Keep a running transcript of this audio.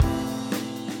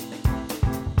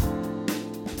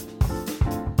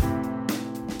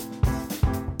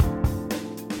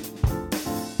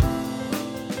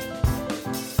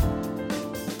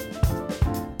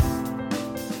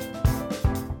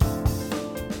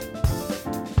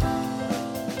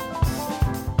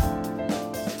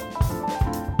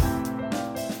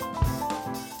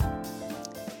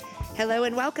Hello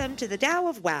and welcome to the Tao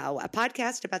of Wow, a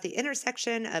podcast about the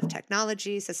intersection of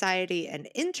technology, society, and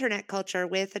internet culture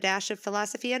with a dash of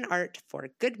philosophy and art. For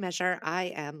good measure, I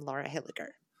am Laura Hilliger.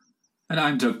 And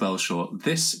I'm Doug Belshaw.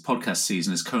 This podcast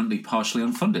season is currently partially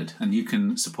unfunded, and you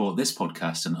can support this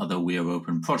podcast and other We Are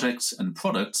Open projects and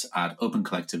products at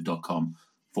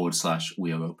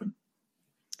opencollective.com/We Are Open.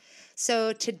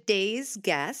 So today's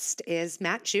guest is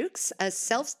Matt Jukes, a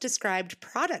self-described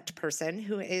product person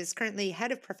who is currently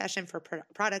head of profession for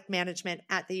product management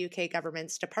at the UK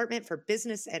government's Department for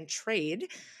Business and Trade.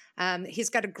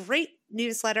 He's got a great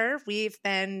newsletter. We've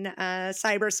been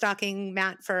cyber stalking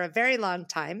Matt for a very long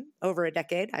time, over a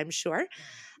decade, I'm sure.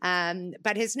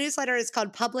 But his newsletter is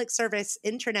called Public Service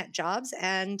Internet Jobs,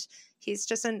 and he's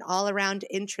just an all-around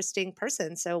interesting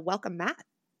person. So welcome, Matt.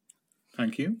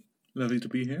 Thank you. Lovely to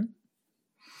be here.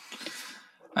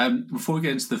 Before we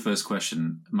get into the first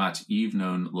question, Matt, you've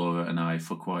known Laura and I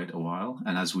for quite a while.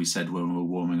 And as we said when we were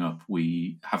warming up,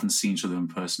 we haven't seen each other in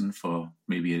person for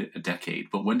maybe a decade.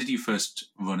 But when did you first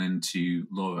run into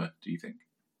Laura, do you think?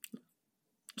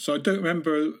 So I don't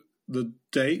remember the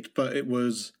date, but it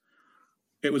was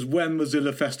when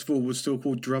Mozilla Festival was still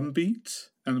called Drumbeat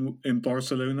and in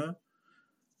Barcelona.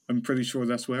 I'm pretty sure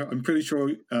that's where. I'm pretty sure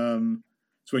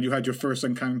it's when you had your first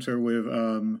encounter with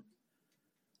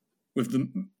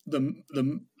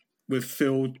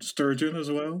Phil Sturgeon as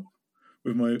well,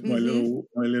 with my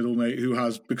little mate who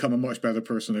has become a much better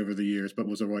person over the years, but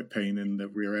was a right pain in the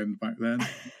rear end back then.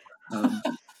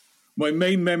 My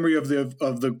main memory of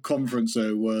the conference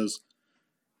though was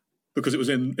because it was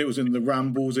in the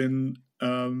Rambles in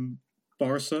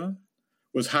Barca,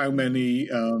 was how many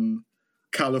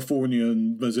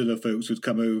Californian Mozilla folks who'd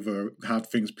come over had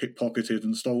things pickpocketed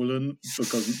and stolen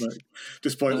because,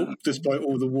 despite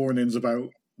all the warnings about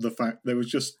the fact there was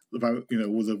just about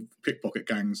all the pickpocket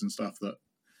gangs and stuff that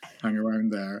hang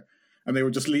around there, and they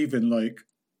were just leaving like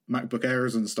MacBook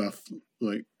Airs and stuff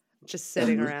just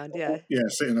sitting around,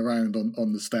 sitting around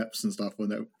on the steps and stuff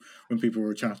when people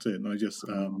were chatting. I just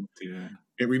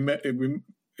it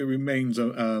remains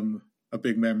a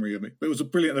big memory of me. But it was a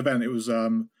brilliant event. It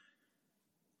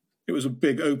was a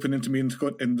big opening to me in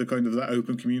the kind of that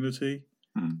open community.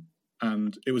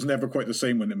 And it was never quite the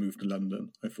same when it moved to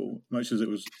London, I thought, much as it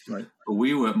was like... But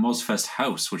we were at Mozfest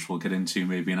House, which we'll get into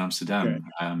maybe in Amsterdam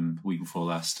week before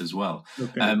last as well.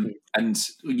 Okay. And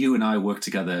you and I worked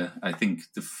together, I think,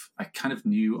 I kind of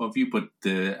knew of you, but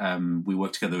we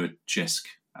worked together at JISC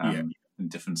in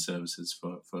different services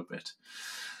for a bit.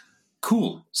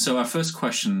 Cool. So our first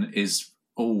question is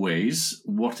always,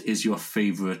 what is your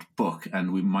favourite book?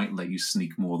 And we might let you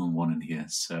sneak more than one in here.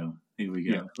 So here we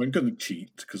go. Yeah, I'm going to cheat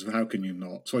because how can you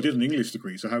not? So I did an English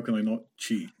degree, so how can I not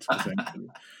cheat, essentially?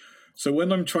 So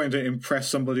when I'm trying to impress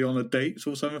somebody on a date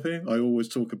or something, I always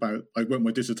talk about, I wrote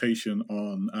my dissertation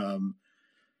on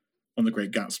The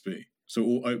Great Gatsby.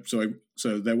 So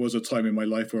there was a time in my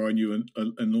life where I knew an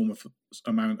enormous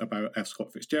amount about F.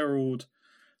 Scott Fitzgerald.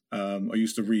 I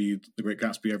used to read The Great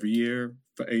Gatsby every year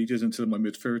for ages until my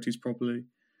mid-30s, probably.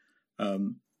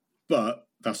 But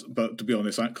to be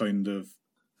honest,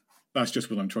 that's just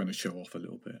what I'm trying to show off a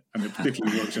little bit, and it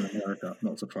particularly works in America,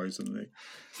 not surprisingly.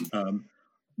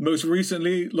 Most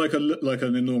recently, like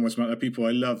an enormous amount of people,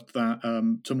 I loved that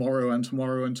Tomorrow and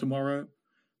Tomorrow and Tomorrow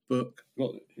book.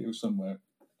 Got it here somewhere,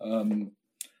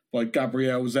 by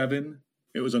Gabrielle Zevin.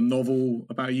 It was a novel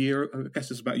about a year. I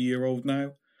guess it's about a year old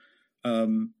now.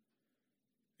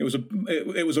 It was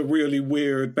a really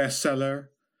weird bestseller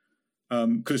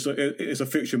because it's a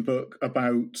fiction book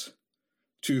about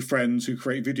two friends who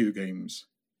create video games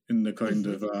in the kind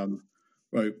of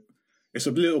It's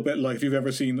a little bit like if you've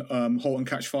ever seen *Halt and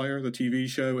Catch Fire*, the TV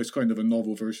show. It's kind of a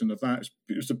novel version of that.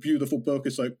 It's a beautiful book.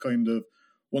 It's like kind of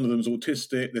one of them is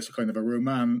autistic. There's a kind of a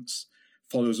romance,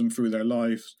 follows them through their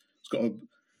lives. It's got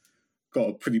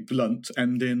a pretty blunt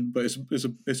ending, but it's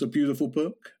a beautiful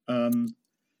book.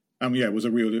 It was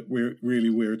a really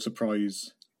weird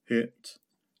surprise hit.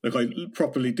 Like I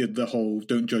properly did the whole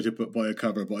 "don't judge a book by a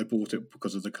cover," but I bought it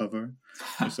because of the cover.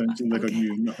 Essentially, like I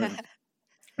knew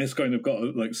it's kind of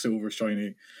got like silver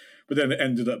shiny, but then it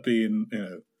ended up being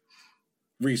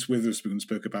Reese Witherspoon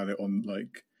spoke about it on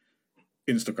like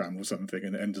Instagram or something,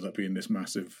 and it ended up being this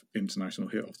massive international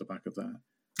hit off the back of that.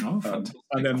 Oh, fantastic!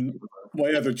 And then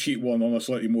my other cheat one on a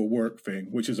slightly more work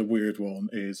thing, which is a weird one,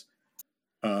 is.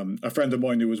 A friend of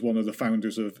mine who was one of the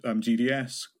founders of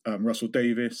GDS, Russell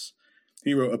Davis,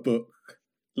 he wrote a book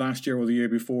last year or the year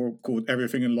before called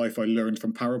 "Everything in Life I Learned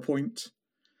from PowerPoint."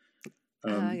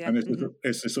 And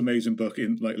it's this amazing book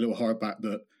in like a little hardback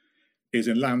that is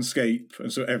in landscape,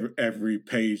 and so every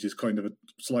page is kind of a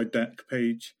slide deck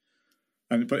page.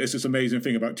 But it's this amazing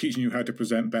thing about teaching you how to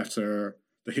present better,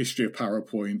 the history of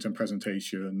PowerPoint and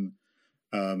presentation,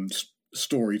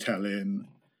 storytelling.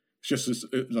 It's just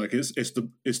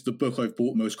it's the book I've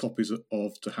bought most copies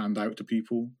of to hand out to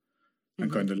people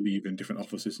and kind of leave in different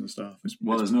offices and stuff.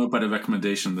 There's no better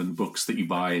recommendation than books that you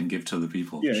buy and give to other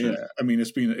people. Yeah, sure. Yeah. I mean,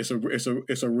 it's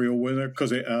a real winner because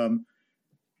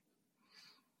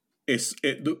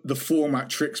the format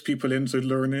tricks people into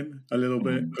learning a little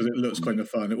bit because it looks kind of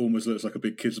fun. It almost looks like a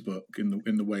big kids book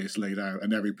in the way it's laid out,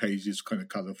 and every page is kind of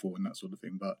colourful and that sort of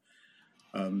thing. But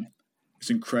it's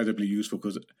incredibly useful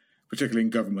because, particularly in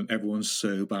government, everyone's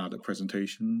so bad at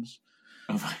presentations.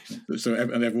 Oh, right. So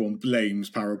and everyone blames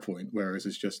PowerPoint, whereas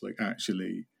it's just like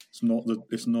actually it's not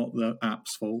the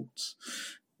app's fault.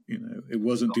 You know, it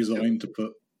wasn't designed to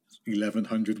put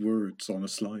 1,100 words on a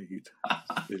slide.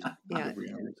 Is the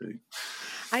reality.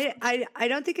 I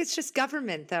don't think it's just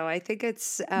government, though. I think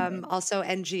it's also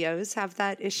NGOs have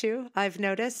that issue. I've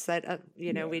noticed that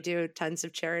we do tons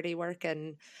of charity work,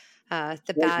 and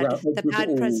the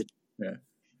bad president.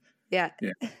 Yeah.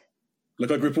 Like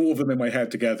I group all of them in my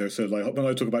head together. So like when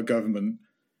I talk about government,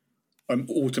 I'm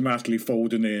automatically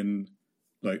folding in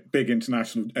like big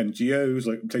international NGOs,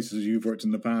 like places you've worked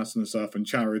in the past and stuff, and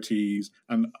charities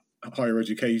and higher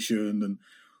education and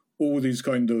all these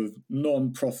kind of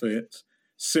non-profit,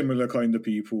 similar kind of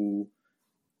people,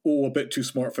 all a bit too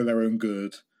smart for their own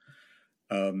good,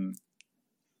 and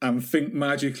think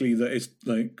magically that it's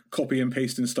like copy and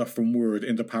pasting stuff from Word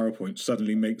into PowerPoint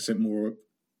suddenly makes it more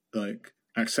like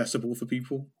accessible for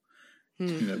people,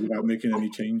 without making any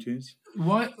changes.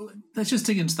 Why? Let's just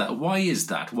dig into that. Why is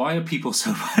that? Why are people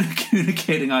so bad at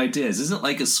communicating ideas? Is it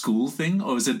like a school thing,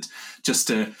 or is it just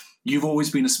you've always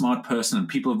been a smart person and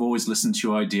people have always listened to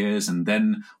your ideas, and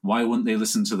then why wouldn't they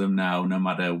listen to them now, no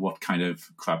matter what kind of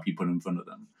crap you put in front of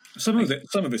them? Some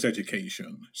of it's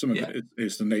education. Some of it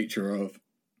is the nature of,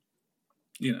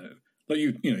 like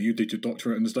you did your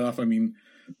doctorate and stuff. I mean,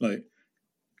 like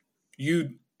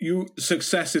you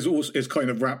success is kind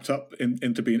of wrapped up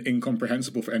into being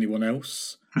incomprehensible for anyone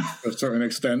else to a certain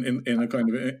extent in a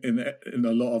kind of in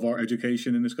a lot of our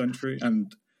education in this country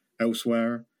and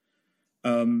elsewhere.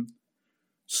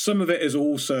 Some of it is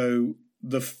also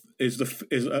a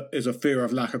fear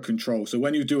of lack of control. So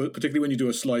when you do it, particularly when you do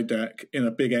a slide deck in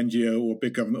a big NGO or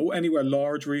big government or anywhere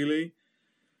large, really,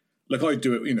 like I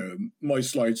do it, my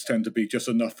slides tend to be just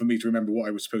enough for me to remember what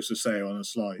I was supposed to say on a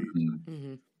slide.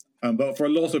 Mm-hmm. But for a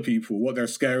lot of people, what they're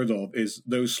scared of is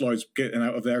those slides getting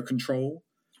out of their control.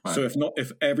 Right. So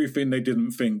if everything they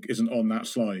didn't think isn't on that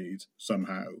slide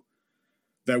somehow,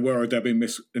 they're worried they're being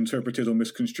misinterpreted or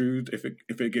misconstrued if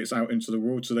it gets out into the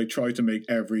world. So they try to make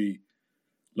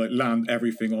land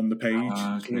everything on the page,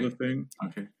 sort of thing.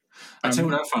 Okay. I tell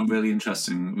you what I found really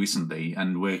interesting recently,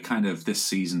 and we're kind of this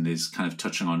season is kind of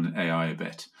touching on AI a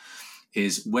bit,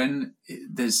 is when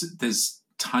there's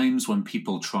times when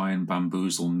people try and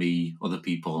bamboozle me, other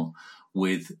people,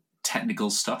 with technical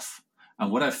stuff.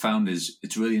 And what I've found is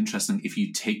it's really interesting if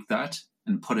you take that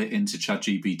and put it into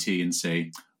ChatGPT and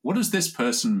say, what does this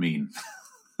person mean?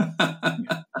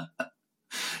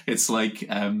 It's like,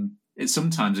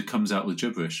 sometimes it comes out with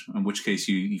gibberish, in which case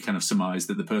you kind of surmise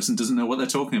that the person doesn't know what they're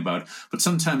talking about. But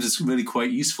sometimes it's really quite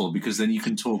useful because then you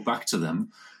can talk back to them.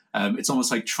 It's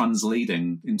almost like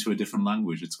translating into a different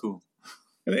language. It's cool.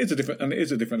 And it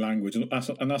is a different language, and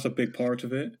that's a big part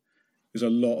of it. Is a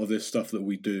lot of this stuff that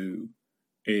we do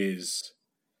is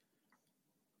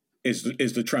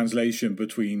the translation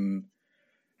between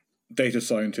data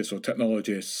scientists or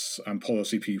technologists and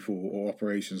policy people or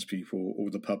operations people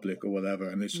or the public or whatever.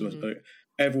 And it's just like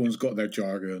everyone's got their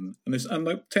jargon, and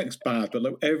like tech's bad, but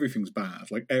like everything's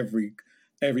bad. Like every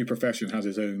profession has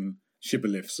its own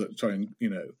shibboleths that try and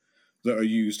that are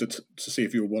used to see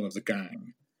if you're one of the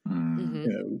gang.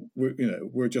 Mm-hmm.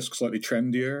 We're just slightly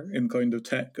trendier in kind of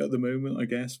tech at the moment, I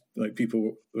guess. Like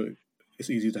people,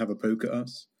 it's easy to have a poke at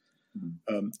us.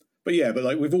 Mm-hmm. But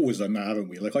like we've always done that, haven't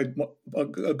we? Like a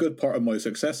good part of my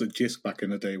success at JISC back in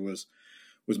the day was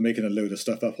making a load of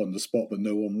stuff up on the spot, but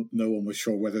no one was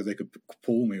sure whether they could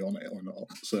pull me on it or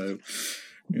not. So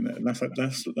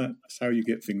that's how you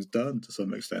get things done to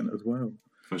some extent as well.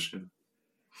 For sure.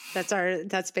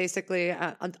 That's basically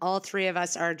all three of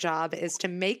us. Our job is to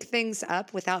make things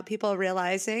up without people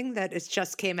realizing that it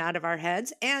just came out of our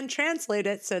heads and translate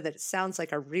it so that it sounds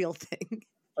like a real thing.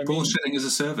 Bullshitting is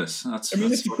a service. That's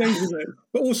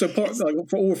but also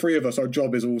for all three of us, our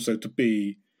job is also to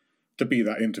be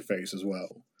that interface as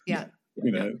well. Yeah.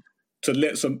 To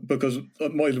let because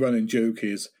my running joke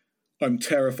is I'm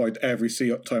terrified every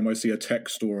time I see a tech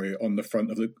story on the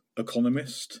front of the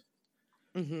Economist.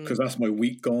 Because that's my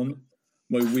week gone.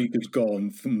 my week has gone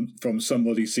from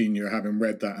somebody senior having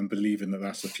read that and believing that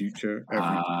that's the future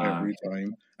every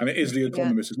time. And it is The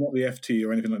Economist. It's not the FT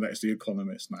or anything like that. It's The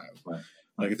Economist now. Right.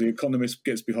 Like if The Economist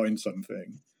gets behind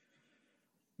something,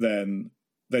 then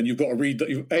you've got to read that.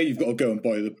 You've got to go and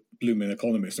buy the blooming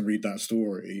Economist and read that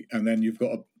story, and then you've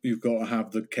got to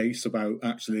have the case about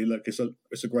actually, look, it's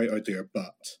a great idea,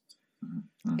 but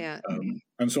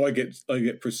and so I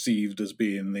get perceived as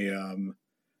being the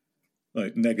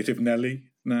like negative Nelly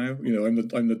now. You know, I'm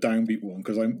the downbeat one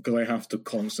because I have to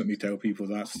constantly tell people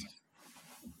that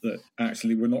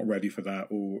actually we're not ready for that,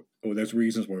 or there's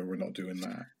reasons why we're not doing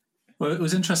that. Well, it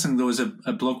was interesting. There was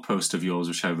a blog post of yours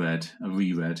which I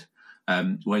reread,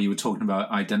 where you were talking about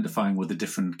identifying with a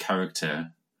different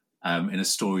character in a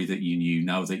story that you knew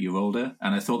now that you're older,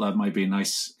 and I thought that might be a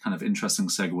nice kind of interesting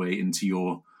segue into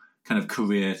your kind of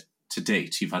career to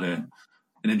date. You've had an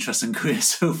interesting career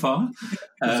so far.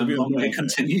 Long way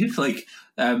continued. Like,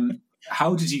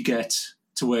 how did you get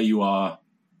to where you are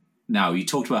now? You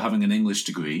talked about having an English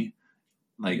degree.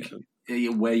 Like,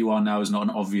 where you are now is not an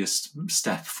obvious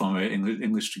step from an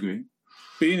English degree.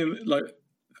 Being like,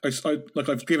 I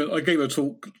gave a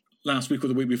talk last week or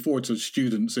the week before to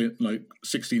students in like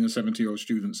 16 and 17-year-old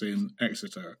students in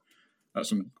Exeter at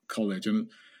some college, and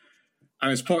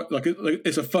it's part like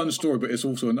it's a fun story, but it's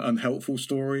also an unhelpful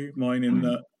story. Mine in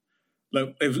that,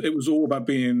 like it was all about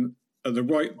being at the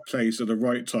right place at the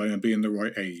right time and being the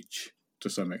right age to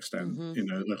some extent. Mm-hmm. You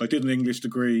know, like I did an English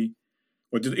degree,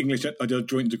 I did a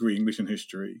joint degree English and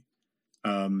history.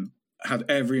 Had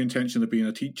every intention of being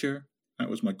a teacher. That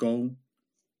was my goal.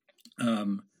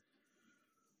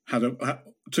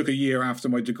 Took a year after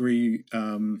my degree,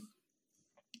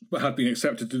 but had been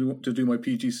accepted to do my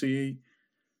PGCE,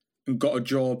 and got a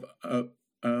job at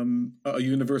a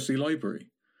university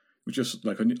library, which just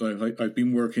like I'd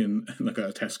been working like at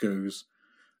a Tesco's,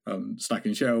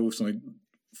 stacking shelves, and I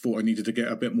thought I needed to get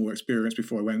a bit more experience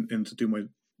before I went in to do my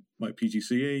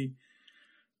PGCE.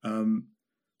 So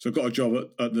I got a job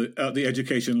at the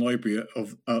education library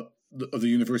of the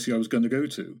university I was going to go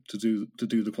to do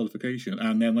the qualification,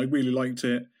 and then I really liked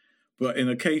it. But in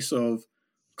a case of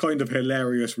kind of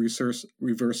hilarious reverse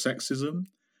sexism,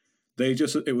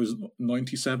 it was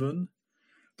 97.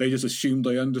 They just assumed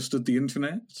I understood the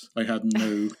internet. I had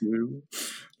no clue.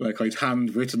 Like I'd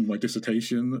handwritten my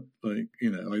dissertation. Like, you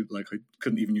know, I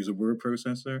couldn't even use a word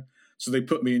processor. So they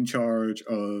put me in charge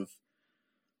of,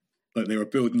 like, they were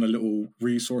building a little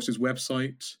resources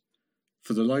website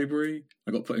for the library.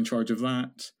 I got put in charge of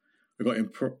that. I got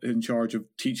in charge of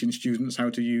teaching students how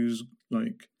to use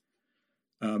like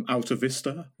Alta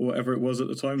Vista or whatever it was at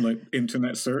the time, like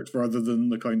internet search rather than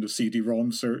the kind of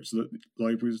CD-ROM search that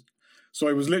libraries. So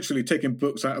I was literally taking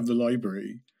books out of the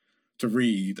library to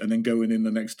read and then going in the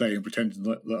next day and pretending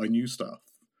that I knew stuff.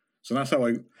 So that's how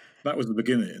that was the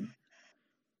beginning.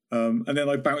 And then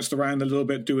I bounced around a little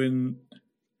bit doing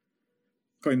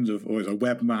kind of always a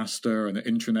webmaster and an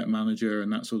intranet manager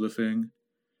and that sort of thing.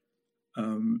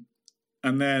 And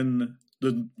then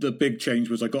the big change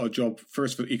was I got a job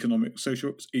first for the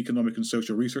Economic and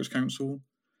Social Research Council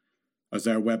as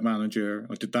their web manager.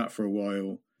 I did that for a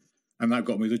while, and that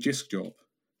got me the JISC job.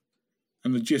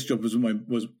 And the JISC job was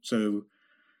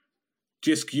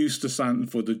JISC used to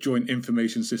stand for the Joint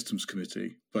Information Systems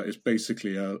Committee, but it's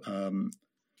basically a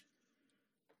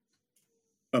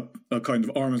kind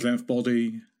of arm's length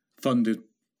body funded.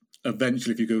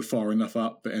 Eventually, if you go far enough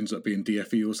up, it ends up being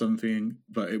DFE or something.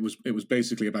 But it was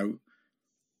basically about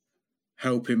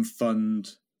helping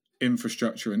fund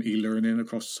infrastructure and e-learning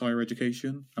across higher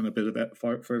education and a bit of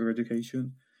further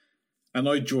education. And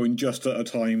I joined just at a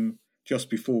time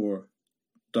just before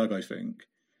Doug, I think,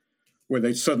 where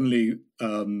they suddenly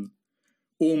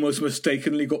almost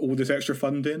mistakenly got all this extra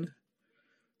funding.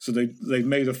 So they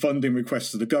made a funding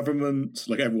request to the government,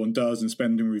 like everyone does in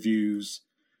spending reviews.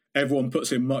 Everyone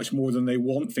puts in much more than they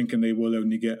want, thinking they will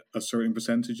only get a certain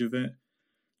percentage of it.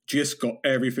 JISC got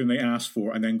everything they asked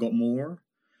for and then got more.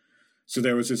 So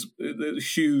there was this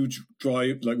huge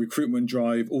drive, like recruitment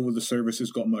drive. All of the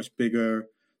services got much bigger.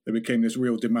 There became this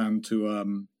real demand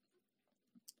to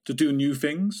do new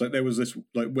things. Like there was this,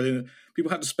 like, where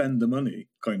people had to spend the money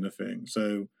kind of thing.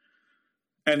 So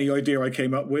any idea I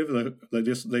came up with, they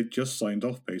just signed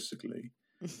off basically.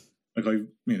 Like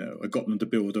I got them to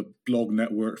build a blog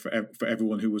network for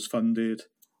everyone who was funded.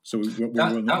 So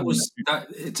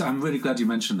I'm really glad you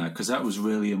mentioned that, because that was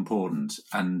really important.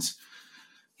 And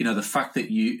you know, the fact that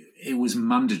it was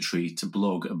mandatory to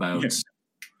blog about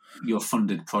your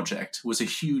funded project was a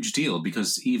huge deal,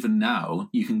 because even now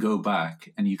you can go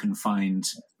back and you can find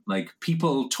like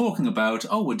people talking about,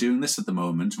 oh, we're doing this at the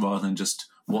moment, rather than just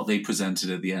what they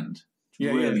presented at the end.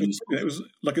 Really it was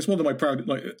like, it's one of my proud,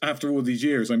 like, after all these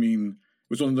years, I mean, it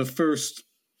was one of the first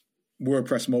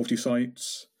WordPress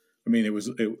multi-sites. I mean,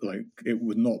 it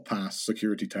would not pass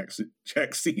security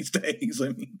checks these days. I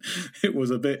mean, it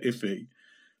was a bit iffy.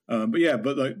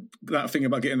 But like that thing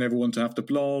about getting everyone to have to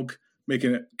blog,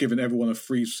 giving everyone a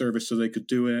free service so they could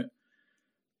do it,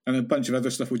 and a bunch of other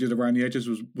stuff we did around the edges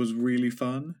was really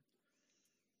fun.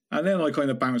 And then I kind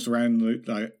of bounced around,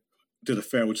 like did a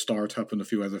failed startup and a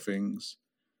few other things,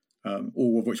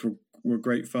 all of which were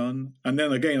great fun. And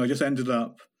then again, I just ended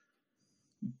up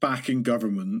back in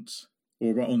government,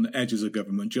 or on the edges of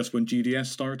government, just when GDS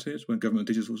started, when Government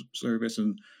Digital Service,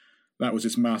 and that was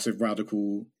this massive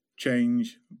radical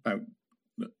change about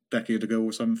a decade ago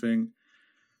or something.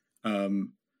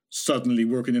 Suddenly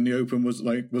working in the open was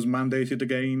mandated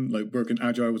again, like working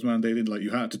agile was mandated, like you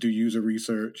had to do user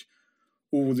research,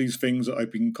 all these things that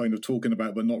I've been kind of talking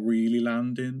about but not really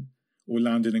landing, or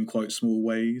landing in quite small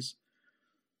ways.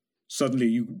 Suddenly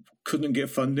you couldn't get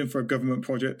funding for a government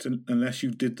project unless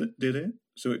you did it.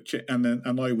 So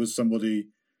and I was somebody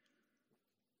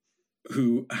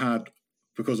who had,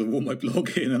 because of all my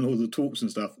blogging and all the talks and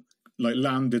stuff, like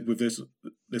landed with this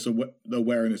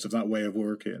awareness of that way of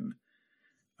working.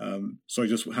 So I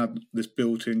just had this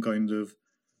built-in kind of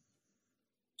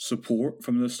support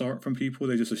from the start from people.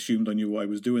 They just assumed I knew what I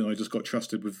was doing. I just got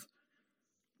trusted with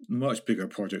much bigger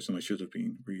projects than I should have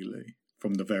been, really,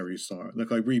 from the very start.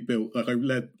 Like I built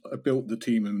the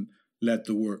team and led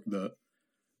the work that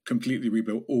completely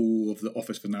rebuilt all of the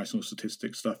Office for National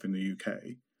Statistics stuff in the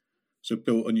UK. So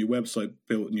built a new website,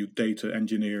 built new data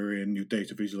engineering, new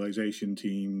data visualization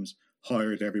teams,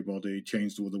 hired everybody,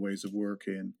 changed all the ways of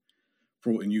working,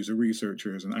 brought in user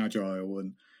researchers and agile,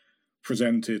 and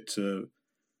presented to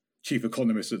chief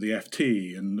economists at the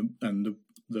FT and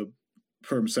the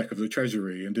Perm Sec of the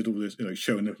Treasury, and did all this,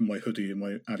 showing up in my hoodie and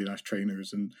my Adidas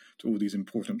trainers and to all these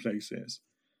important places.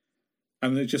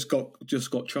 And it just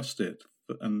got trusted,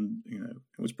 and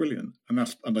it was brilliant. And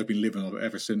I've been living on it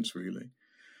ever since, really.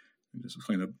 And just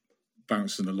kind of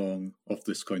bouncing along off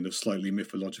this kind of slightly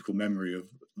mythological memory of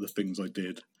the things I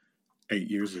did 8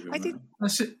 years ago. I think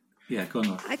that's it. Yeah, go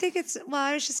on. I think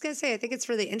I was just going to say, I think it's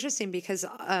really interesting because,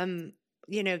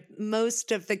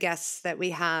 most of the guests that we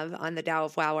have on the Tao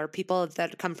of Wow are people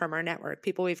that come from our network,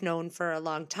 people we've known for a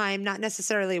long time, not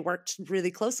necessarily worked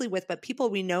really closely with, but people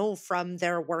we know from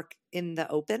their work in the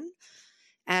open.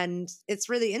 And it's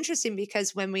really interesting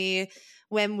because when we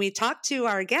talk to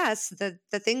our guests, the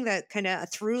thing that kind of a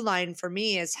through line for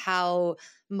me is how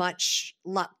much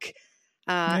luck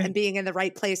and being in the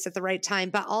right place at the right time,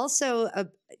 but also a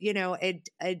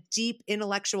deep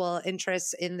intellectual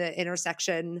interest in the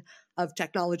intersection of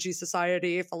technology,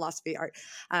 society, philosophy, art.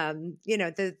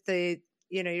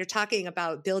 You're talking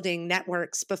about building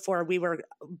networks before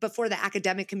the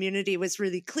academic community was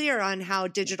really clear on how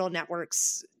digital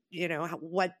networks,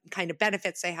 what kind of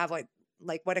benefits they have,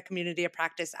 like what a community of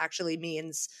practice actually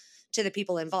means to the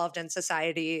people involved in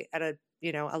society at a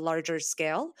larger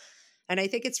scale. And I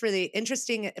think it's really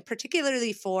interesting,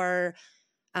 particularly for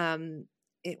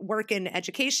work in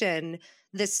education,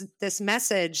 this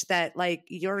message that like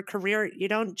your career, you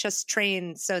don't just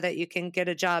train so that you can get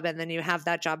a job and then you have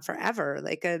that job forever.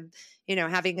 Like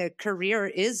having a career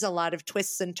is a lot of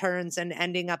twists and turns and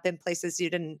ending up in places you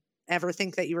didn't ever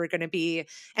think that you were going to be,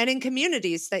 and in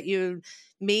communities that you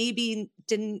maybe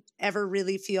didn't ever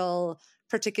really feel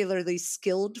particularly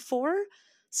skilled for.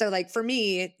 So like for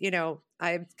me,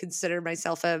 I consider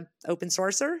myself a open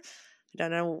sourcer. I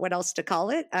don't know what else to call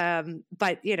it.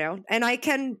 But, and I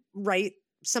can write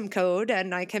some code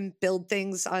and I can build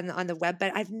things on the web,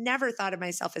 but I've never thought of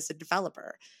myself as a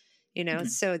developer, Mm-hmm.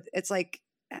 So it's like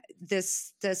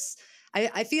this,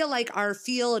 I feel like our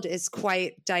field is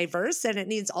quite diverse and it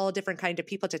needs all different kind of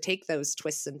people to take those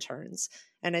twists and turns.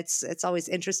 And it's always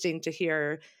interesting to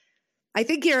hear. I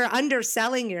think you're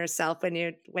underselling yourself when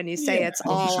you say it's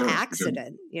all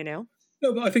accident, No,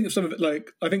 but I think some of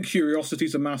it, I think curiosity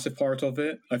is a massive part of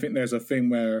it. I think there's a thing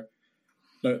where,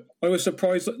 I was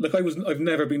surprised. I've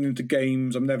never been into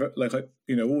games. I'm never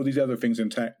all these other things in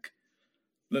tech.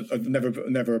 I've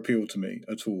never appealed to me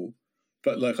at all.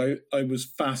 But I was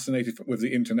fascinated with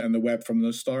the internet and the web from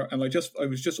the start, and I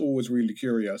was just always really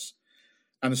curious,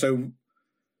 and so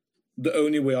the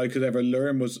only way I could ever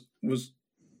learn was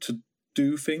to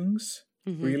do things.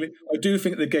 Mm-hmm. Really, I do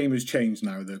think the game has changed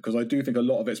now, though, because I do think a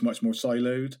lot of it's much more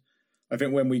siloed. I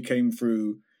think when we came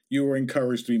through, you were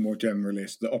encouraged to be more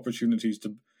generalist. The opportunities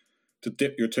to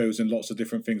dip your toes in lots of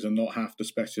different things and not have to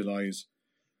specialize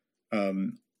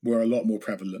were a lot more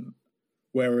prevalent.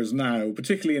 Whereas now,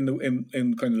 particularly in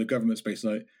kind of the government space,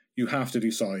 you have to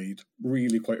decide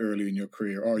really quite early in your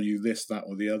career, are you this, that,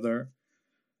 or the other?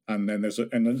 And then there's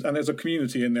a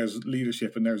community, and there's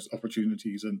leadership, and there's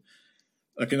opportunities, and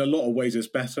like in a lot of ways it's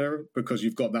better because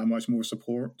you've got that much more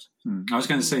support. I was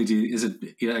going to say,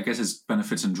 I guess it's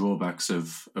benefits and drawbacks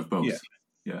of both.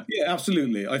 Yeah,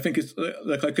 absolutely. I think it's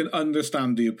like, I can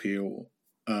understand the appeal.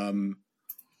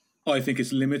 I think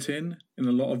it's limiting in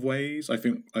a lot of ways. I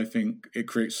think it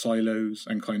creates silos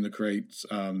and kind of creates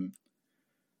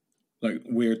like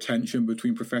weird tension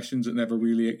between professions that never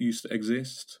really used to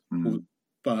exist.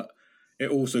 But it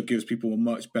also gives people a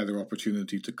much better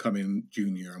opportunity to come in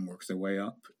junior and work their way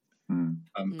up,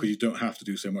 because you don't have to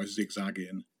do so much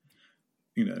zigzagging,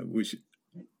 which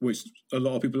a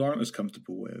lot of people aren't as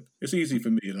comfortable with. It's easy for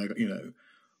me, like,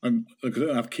 I'm like, I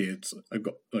don't have kids. I've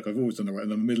always done it right,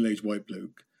 and I'm a middle-aged white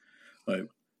bloke. Like,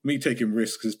 me taking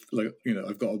risks is like,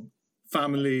 I've got a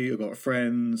family, I've got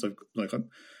friends, I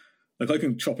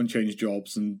can chop and change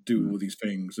jobs and do all these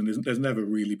things, and there's never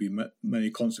really been many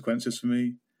consequences for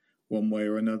me, one way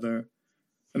or another.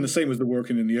 And the same as the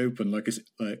working in the open, like, it's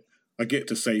like I get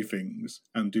to say things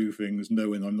and do things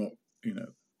knowing I'm not,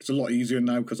 it's a lot easier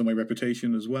now because of my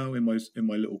reputation as well in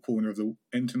my little corner of the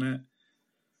internet.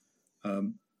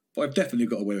 But I've definitely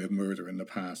got away with murder in the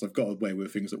past. I've got away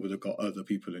with things that would have got other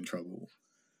people in trouble.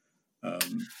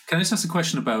 Can I just ask a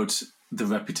question about the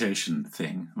reputation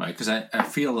thing, right? Because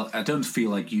I don't feel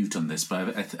like you've done this,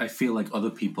 but I feel like other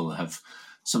people have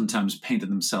sometimes painted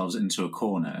themselves into a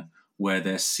corner where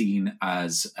they're seen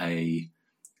as an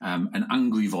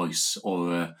angry voice,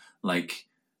 or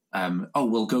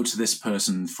we'll go to this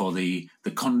person for the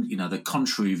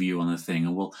contrary view on the thing,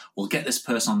 and we'll get this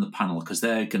person on the panel because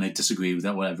they're going to disagree with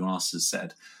what everyone else has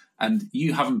said. And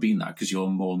you haven't been that because you're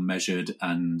more measured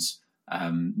and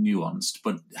nuanced.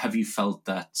 But have you felt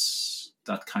that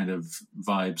kind of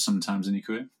vibe sometimes in your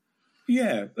career?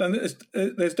 Yeah, and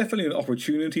there's definitely an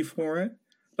opportunity for it.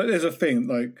 But there's a thing,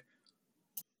 like,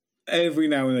 every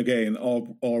now and again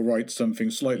I'll write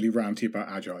something slightly ranty about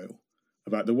Agile,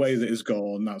 about the way that it's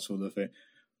gone, that sort of thing.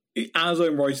 As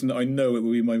I'm writing it, I know it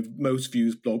will be my most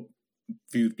viewed blog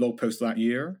post that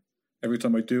year. Every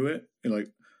time I do it,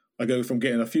 I go from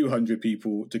getting a few hundred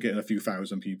people to getting a few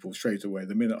thousand people straight away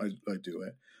the minute I do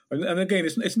it. And again,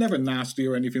 it's never nasty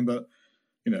or anything, but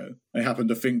I happen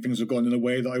to think things have gone in a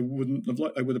way that I would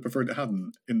have preferred it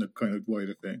hadn't, in the kind of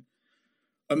wider thing.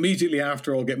 Immediately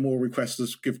after, I'll get more requests to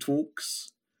give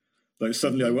talks. Like,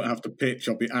 suddenly I won't have to pitch;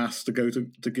 I'll be asked to go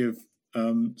to give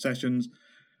sessions,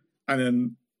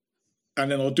 and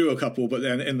then I'll do a couple. But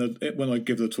then when I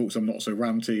give the talks, I'm not so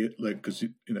ranty, like, because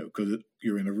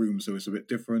you're in a room, so it's a bit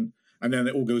different. And then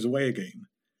it all goes away again.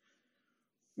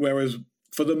 Whereas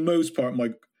for the most part,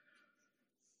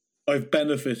 I've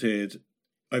benefited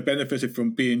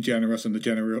from being generous and the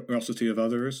generosity of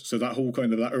others. So that whole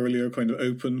that earlier kind of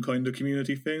open kind of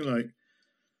community thing,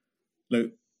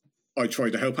 like I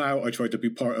tried to help out, I tried to be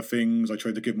part of things, I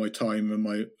tried to give my time, and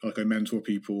I mentor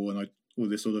people, and all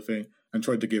this sort of thing, and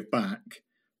tried to give back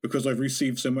because I've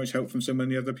received so much help from so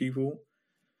many other people.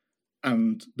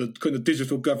 And the kind of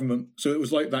digital government, so it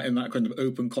was like that in that kind of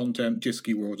open content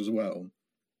JISC world as well.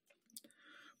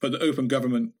 But the open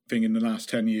government thing in the last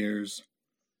 10 years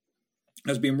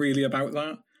has been really about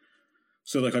that.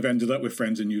 So, like, I've ended up with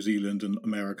friends in New Zealand and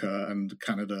America and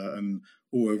Canada and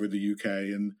all over the UK,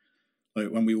 and like,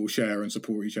 when we all share and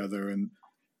support each other, and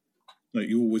like,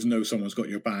 you always know someone's got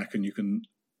your back, and you can,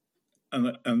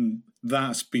 and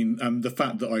that's been the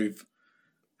fact that I've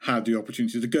had the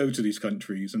opportunity to go to these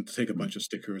countries and to take a bunch of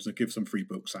stickers and give some free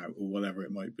books out or whatever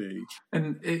it might be.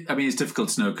 And it's difficult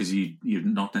to know because you're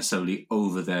not necessarily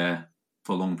over there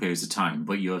for long periods of time,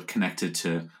 but you're connected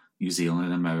to New Zealand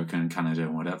and America and Canada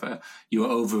and whatever. You were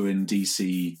over in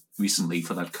DC recently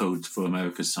for that Code for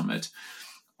America summit.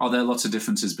 Are there lots of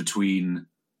differences between,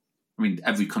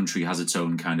 every country has its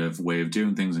own kind of way of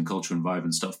doing things and culture and vibe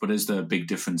and stuff, but is there a big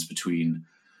difference between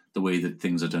the way that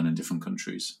things are done in different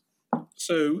countries?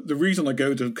 So the reason I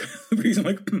go to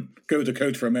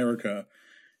Code for America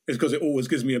is because it always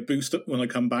gives me a boost when I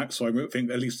come back, so I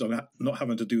think at least I'm not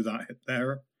having to do that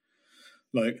there.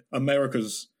 Like,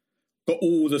 America's got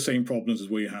all the same problems as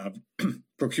we have.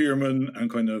 Procurement and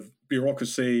kind of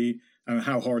bureaucracy and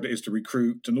how hard it is to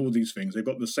recruit and all these things. They've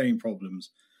got the same problems,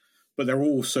 but they're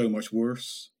all so much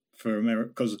worse for America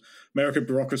because American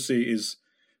bureaucracy is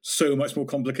so much more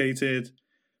complicated.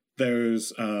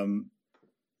 There's the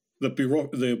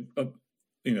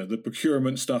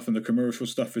procurement stuff and the commercial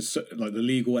stuff is like the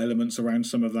legal elements around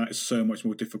some of that is so much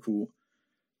more difficult.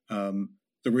 The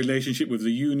relationship with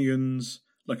the unions,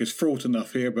 like, it's fraught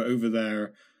enough here, but over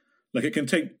there, like, it can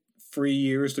take 3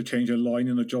 years to change a line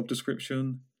in a job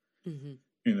description. Mm-hmm.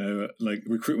 You know, like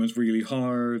recruitment's really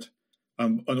hard,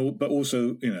 but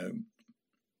also, you know,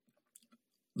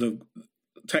 the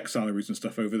tech salaries and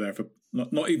stuff over there for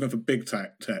not even for big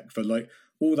tech, for like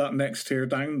all that next tier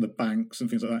down, the banks and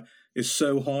things like that, is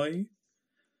so high.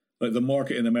 Like the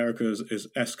market in America is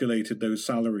escalated those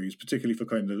salaries, particularly for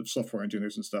kind of software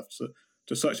engineers and stuff,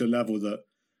 to such a level that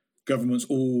government's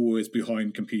always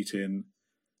behind competing,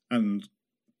 and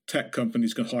tech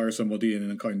companies can hire somebody in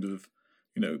and kind of,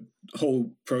 you know, the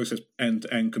whole process end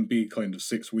to end can be kind of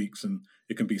 6 weeks, and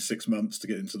it can be 6 months to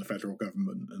get into the federal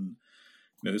government, and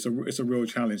you know, it's a real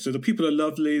challenge. So the people are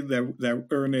lovely, they're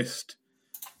earnest,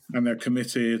 and they're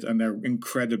committed, and they're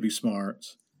incredibly smart,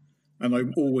 and I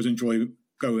always enjoy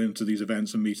going to these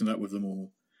events and meeting up with them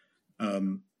all.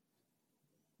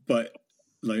 But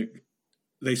like,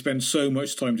 they spend so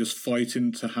much time just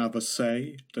fighting to have a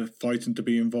say, to fighting to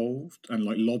be involved, and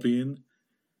like lobbying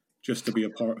just to be a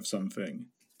part of something.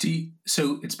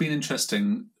 So it's been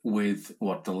interesting with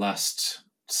the last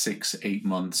 6-8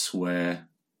 months where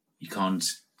you can't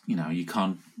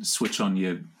switch on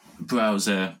your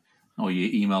browser or your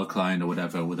email client or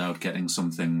whatever without getting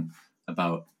something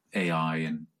about AI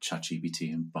and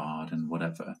ChatGPT and Bard and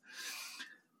whatever.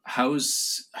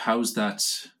 How's that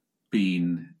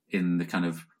been in the kind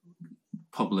of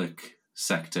public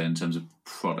sector in terms of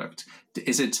product?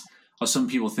 Are some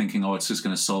people thinking, it's just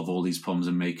going to solve all these problems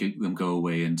and make them go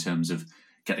away in terms of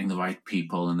getting the right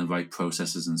people and the right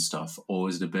processes and stuff? Or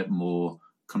is it a bit more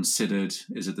considered?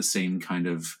 Is it the same kind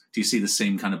of, do you see the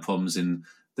same kind of problems in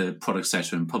the product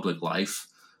sector and public life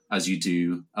as you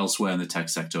do elsewhere in the tech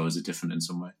sector, or is it different in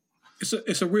some way?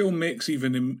 It's a real mix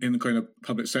even in the kind of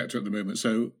public sector at the moment.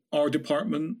 So our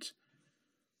department,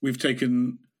 we've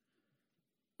taken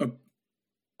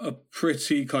a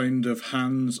pretty kind of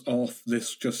hands-off,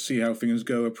 this just see how things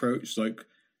go approach. Like,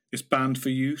 it's banned for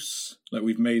use. Like,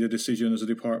 we've made a decision as a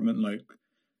department, like,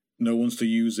 no one's to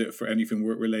use it for anything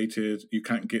work-related. You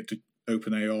can't get to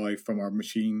OpenAI from our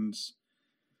machines.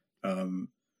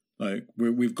 Like,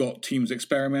 we've got teams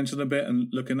experimenting a bit and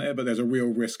looking at it, but there's a real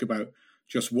risk about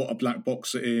just what a black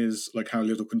box it is, like how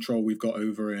little control we've got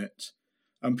over it.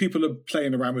 And people are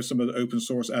playing around with some of the open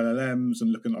source LLMs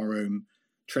and looking at our own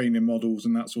training models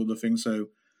and that sort of thing. So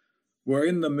we're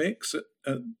in the mix at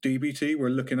DBT. We're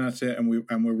looking at it, and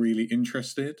we're really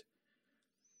interested.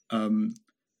 On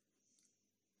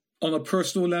a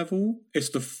personal level, it's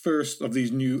the first of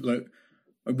these new, like,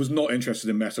 I was not interested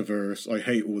in metaverse. I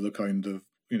hate all the kind of,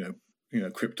 you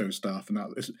know, crypto stuff, and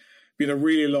that. It's been a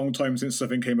really long time since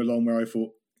something came along where I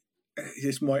thought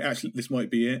this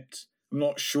might be it. I'm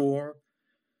not sure.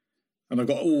 And I've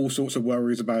got all sorts of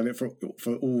worries about it for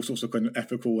all sorts of kind of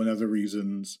ethical and other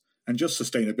reasons, and just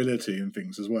sustainability and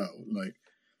things as well. Like,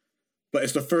 but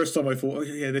it's the first time I thought,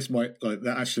 this might, like,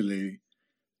 that actually,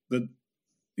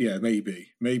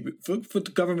 maybe for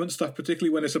the government stuff,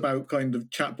 particularly when it's about kind of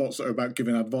chatbots that are about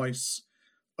giving advice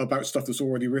about stuff that's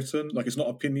already written. Like, it's not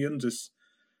opinions, it's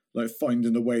like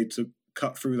finding a way to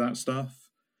cut through that stuff.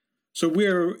 So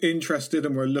we're interested,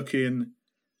 and we're looking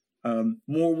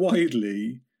more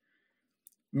widely.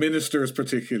 Ministers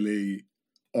particularly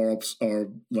are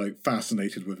like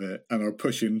fascinated with it and are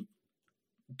pushing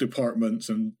departments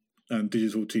and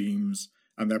digital teams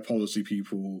and their policy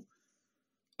people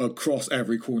across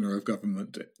every corner of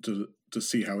government to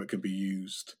see how it can be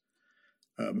used.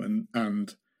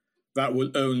 And that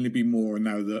will only be more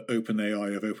now that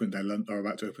OpenAI are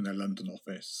about to open their London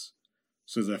office.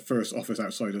 So their first office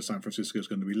outside of San Francisco is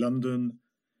going to be London.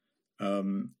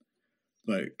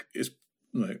 Like, it's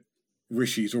like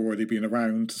Rishi's already been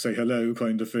around to say hello,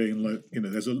 kind of thing. Like, you know,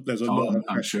 there's a lot.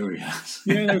 I'm sure he has.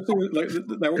 Yeah, no, like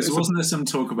wasn't there some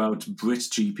talk about Brit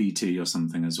GPT or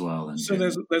something as well? And so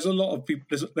there's a lot of people.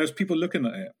 There's people looking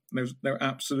at it. There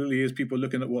absolutely is people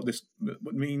looking at what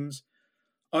means.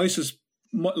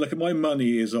 My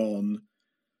money is on,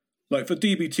 like, for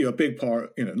DBT, a big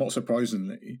part, you know, not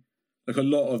surprisingly, like, a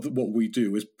lot of what we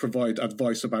do is provide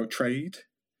advice about trade.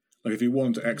 Like, if you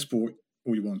want to export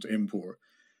or you want to import.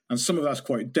 And some of that's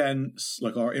quite dense,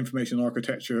 like our information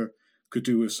architecture could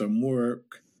do with some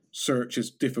work. Search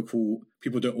is difficult.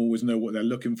 People don't always know what they're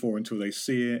looking for until they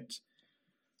see it.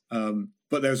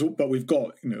 But we've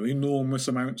got, you know, enormous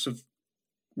amounts of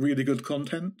really good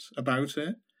content about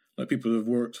it. Like, people have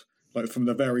worked, like, from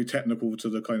the very technical to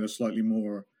the kind of slightly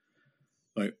more,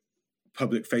 like,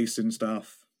 public facing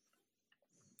stuff.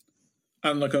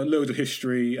 And, like, a load of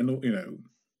history, and, you know.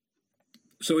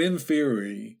 So in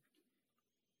theory,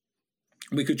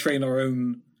 we could train our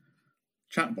own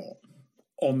chatbot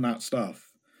on that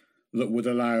stuff that would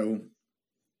allow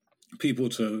people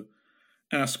to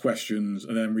ask questions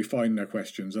and then refine their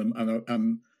questions. And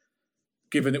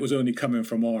given it was only coming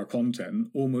from our content,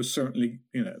 almost certainly,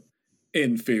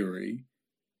 in theory,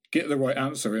 get the right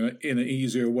answer in an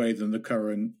easier way than the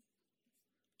current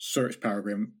search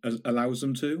paradigm allows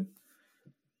them to.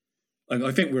 Like,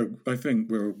 I think we're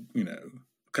a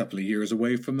couple of years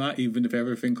away from that, even if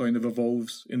everything kind of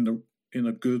evolves in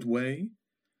a good way.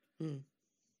 Mm.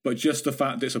 But just the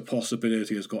fact that it's a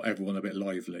possibility has got everyone a bit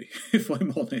lively, if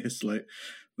I'm honest. Like,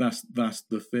 that's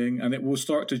the thing, and it will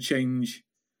start to change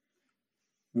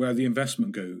where the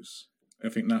investment goes. I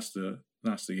think that's the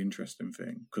interesting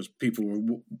thing, because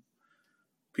people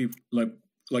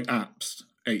like apps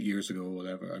 8 years ago or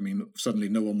whatever. I mean, suddenly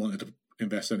no one wanted to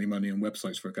invest any money in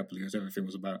websites for a couple of years. Everything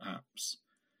was about apps,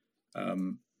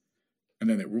 and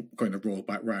then it kind of rolled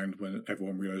back round when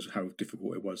everyone realised how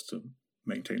difficult it was to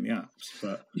maintain the apps.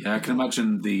 But yeah, I can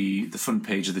imagine the front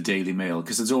page of the Daily Mail,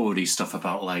 because there's already stuff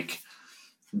about like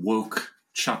woke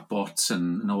chatbots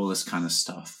and all this kind of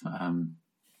stuff. It'd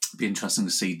be interesting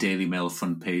to see Daily Mail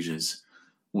front pages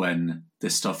when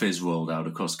this stuff is rolled out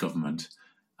across government,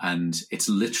 and it's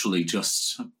literally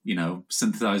just,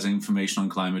 synthesizing information on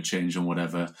climate change and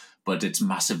whatever, but it's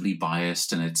massively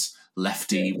biased and it's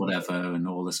lefty, whatever, and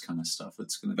all this kind of stuff.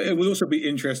 It's going to be. But it will also be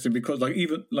interesting because,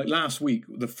 even last week,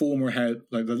 the former head,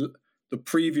 the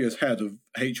previous head of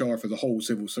HR for the whole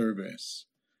civil service,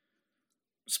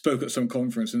 spoke at some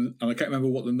conference, and I can't remember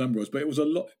what the number was, but it was a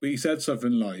lot. But he said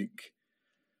something like,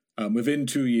 within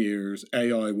 2 years,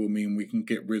 AI will mean we can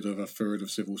get rid of a third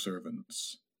of civil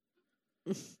servants.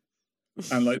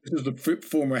 And this is the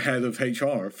former head of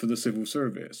HR for the civil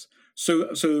service.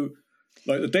 So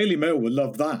the Daily Mail would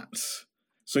love that.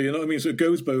 So you know what I mean. So it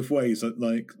goes both ways.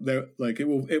 That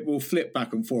it will flip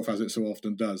back and forth as it so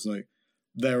often does. Like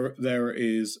there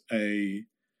is a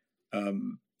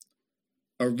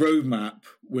roadmap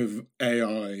with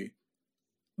AI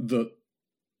that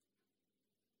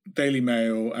Daily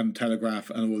Mail and Telegraph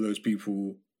and all those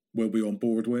people will be on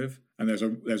board with, and there's a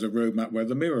roadmap where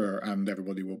the Mirror and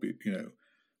everybody will be,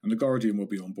 and the Guardian will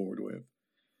be on board with.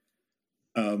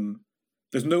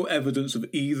 There's no evidence of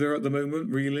either at the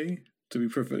moment, really, to be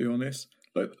perfectly honest.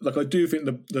 Like I do think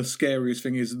the scariest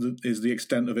thing is the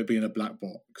extent of it being a black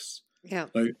box. Yeah.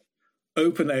 Like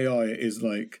OpenAI is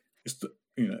it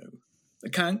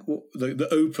can't. The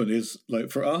open is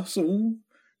for us all.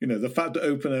 The fact that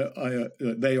OpenAI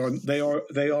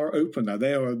they are open now.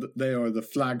 They are the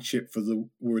flagship for the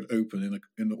word open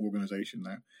in the organization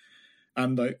now,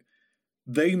 and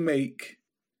they make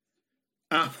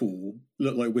Apple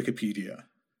look like Wikipedia.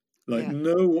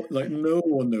 No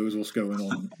one knows what's going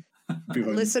on.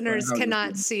 Listeners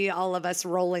cannot see all of us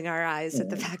rolling our eyes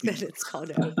at the fact that it's called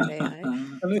OpenAI.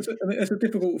 And it's a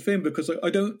difficult thing because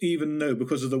I don't even know,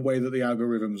 because of the way that the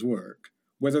algorithms work,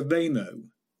 whether they know.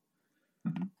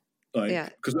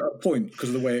 Because at a point, because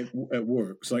of the way it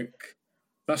works,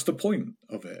 that's the point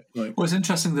of it. Well, it's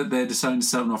interesting that they're deciding to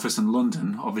set an office in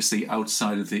London, obviously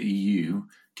outside of the EU,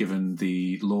 given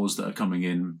the laws that are coming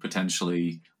in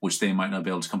potentially, which they might not be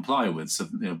able to comply with. So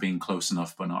being close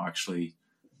enough, but not actually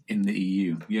in the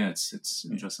EU. Yeah, it's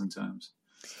interesting times.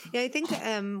 Yeah, I think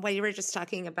what you were just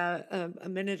talking about a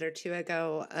minute or two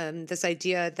ago, this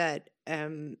idea that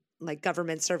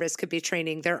government service could be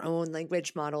training their own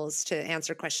language models to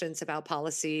answer questions about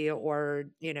policy or,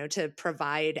 to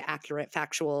provide accurate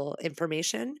factual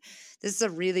information. This is a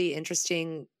really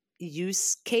interesting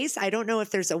use case. I don't know if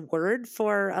there's a word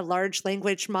for a large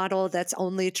language model that's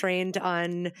only trained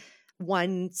on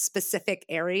one specific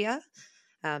area.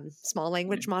 Small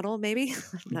language model, maybe.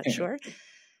 I'm not sure.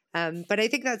 But I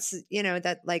think that's,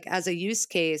 that as a use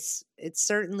case, it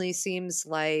certainly seems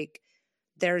like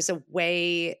there's a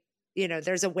way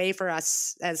for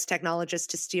us as technologists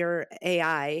to steer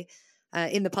AI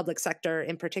in the public sector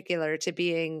in particular to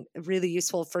being really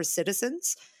useful for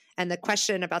citizens. And the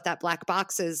question about that black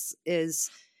box is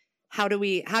how do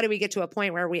we get to a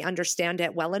point where we understand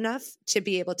it well enough to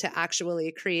be able to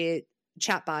actually create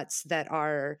chatbots that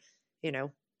are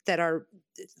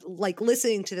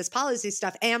listening to this policy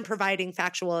stuff and providing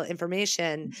factual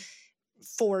information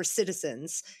for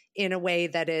citizens in a way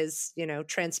that is,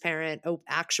 transparent,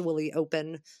 actually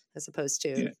open, as opposed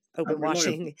to open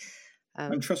washing.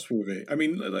 And trustworthy. I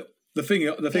mean, the thing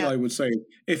I would say,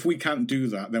 if we can't do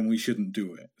that, then we shouldn't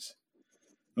do it.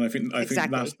 And I think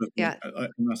that's the thing.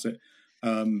 And that's it.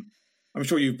 I'm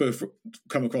sure you've both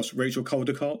come across Rachel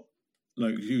Caldecott, who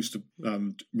used to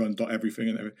run .everything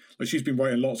and everything. She's been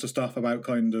writing lots of stuff about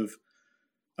kind of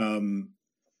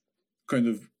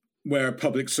where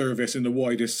public service in the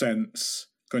widest sense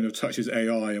kind of touches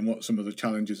AI and what some of the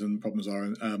challenges and problems are.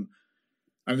 And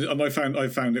I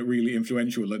found it really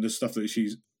influential, the stuff that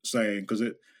she's saying, because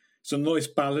it's a nice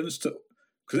balance to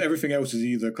because everything else is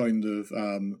either kind of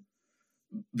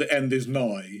the end is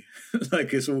nigh,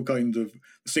 like it's all kind of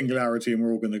singularity, and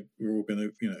we're all gonna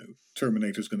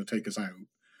Terminator's gonna take us out,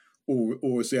 or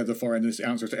it's the other far end, is the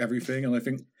answer to everything. And I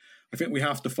think we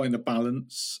have to find a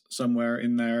balance somewhere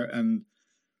in there.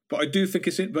 But I do think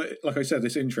but like I said,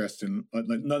 it's interesting. Like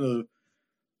none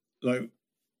of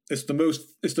it's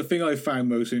the thing I've found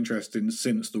most interesting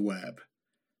since the web,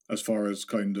 as far as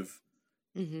kind of.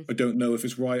 Mm-hmm. I don't know if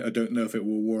it's right. I don't know if it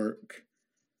will work.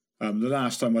 The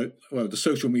last time the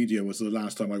social media was the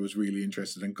last time I was really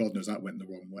interested, and God knows that went the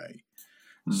wrong way.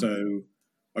 Mm. So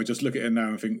I just look at it now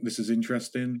and think this is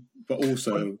interesting, but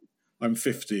also I'm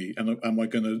 50, and am I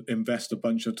going to invest a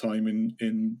bunch of time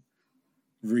in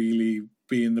really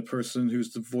being the person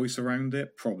who's the voice around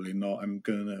it? Probably not. I'm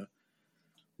going to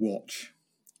watch,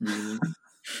 really,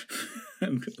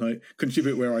 and like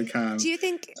contribute where I can. Do you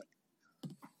think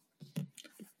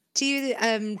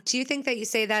that you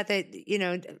say that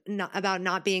about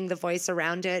not being the voice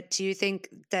around it? Do you think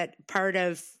that part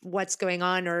of what's going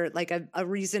on, or like a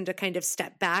reason to kind of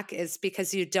step back, is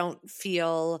because you don't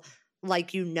feel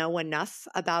like you know enough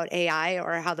about AI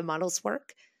or how the models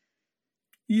work?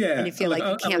 Yeah. And you feel like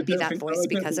you can't be that voice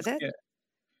because of it?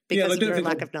 Because of your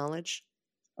lack of knowledge?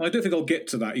 I don't think I'll get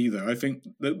to that either. I think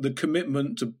the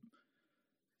commitment to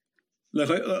I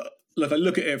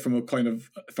look at it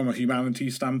from a humanity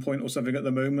standpoint or something at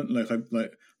the moment. I'm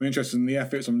interested in the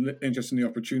efforts, I'm interested in the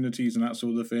opportunities and that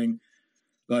sort of thing.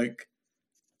 Like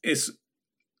it's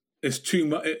too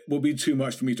much. It will be too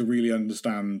much for me to really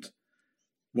understand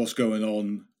what's going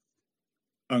on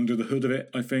under the hood of it.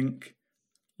 I think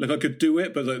I could do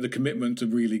it, but the commitment to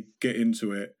really get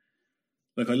into it.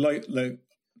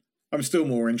 I'm still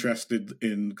more interested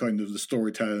in kind of the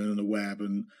storytelling and the web,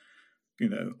 and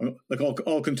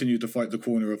I'll continue to fight the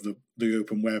corner of the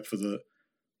open web for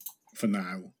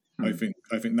now. I think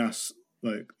that's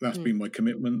been my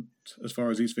commitment as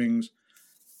far as these things.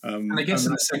 And I guess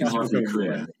in the second half of your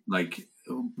career,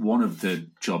 one of the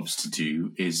jobs to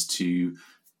do is to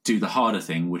do the harder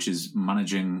thing, which is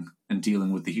managing and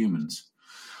dealing with the humans.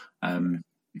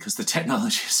 Because the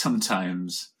technology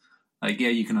sometimes,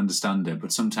 you can understand it,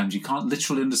 but sometimes you can't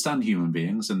literally understand human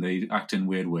beings, and they act in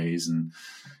weird ways, and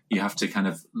you have to kind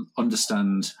of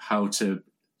understand how to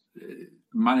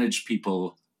manage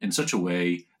people in such a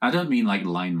way. I don't mean like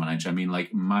line manage. I mean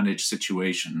like manage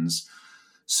situations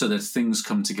so that things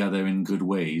come together in good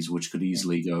ways, which could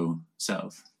easily go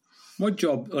south. My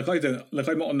job, I'm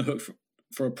not on the hook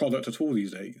for a product at all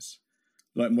these days.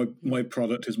 My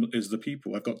product is the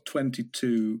people. I've got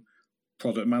 22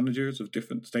 product managers of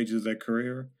different stages of their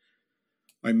career.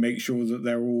 I make sure that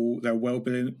their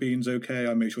well-being's okay.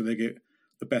 I make sure they get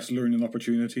the best learning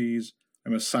opportunities.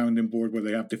 I'm a sounding board where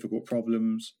they have difficult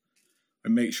problems. I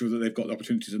make sure that they've got the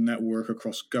opportunity to network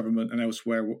across government and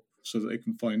elsewhere so that they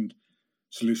can find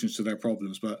solutions to their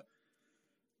problems. But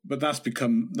that's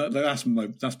become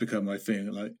my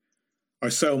thing. I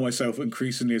sell myself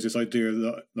increasingly as this idea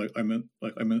that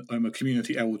I'm a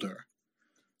community elder.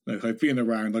 I've been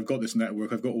around. I've got this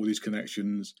network. I've got all these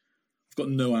connections. I've got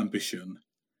no ambition.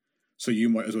 So you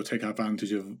might as well take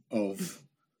advantage of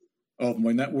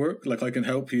my network. I can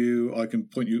help you. I can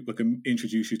point you. I can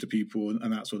introduce you to people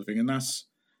and that sort of thing. And that's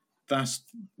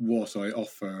what I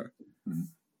offer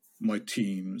my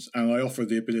teams. And I offer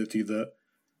the ability that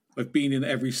I've been in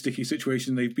every sticky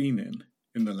situation they've been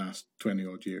in the last 20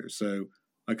 odd years. So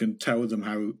I can tell them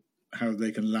how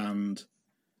they can land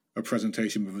a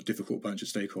presentation with a difficult bunch of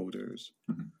stakeholders,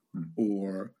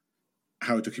 or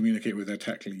how to communicate with their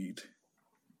tech lead,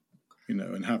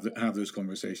 and have those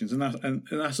conversations. And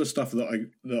that's the stuff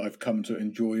that I've come to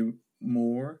enjoy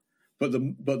more. But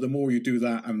the more you do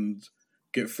that and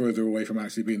get further away from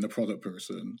actually being the product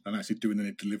person and actually doing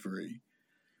any delivery,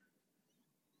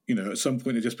 at some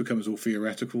point it just becomes all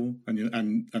theoretical,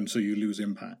 and so you lose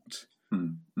impact.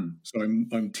 So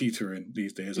I'm teetering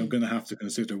these days. I'm going to have to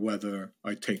consider whether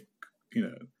I take,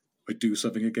 I do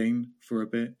something again for a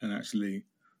bit and actually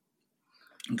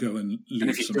go and leave. And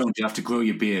if you don't, you have to grow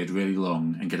your beard really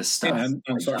long and get a staff. Yeah,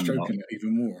 and start stroking it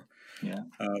even more. Yeah.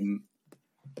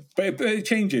 But it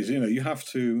changes, you have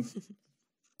to.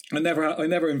 I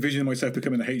never envisioned myself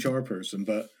becoming a HR person,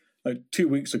 but 2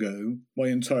 weeks ago, my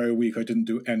entire week I didn't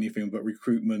do anything but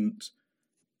recruitment,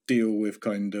 deal with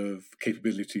kind of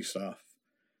capability stuff,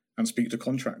 and speak to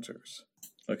contractors.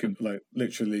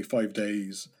 Literally 5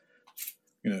 days,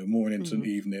 morning to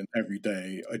evening, every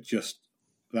day.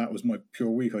 That was my pure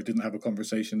week. I didn't have a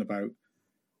conversation about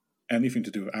anything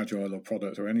to do with agile or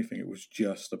product or anything. It was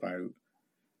just about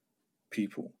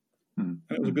people. And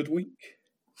it was a good week.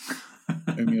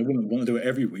 I mean, I wouldn't want to do it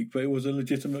every week, but it was a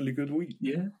legitimately good week.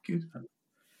 Yeah,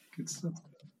 good stuff.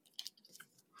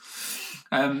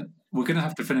 We're going to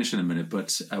have to finish in a minute,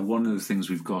 but one of the things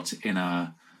we've got in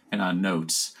our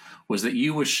notes was that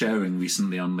you were sharing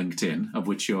recently on LinkedIn, of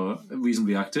which you're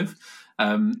reasonably active,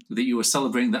 that you were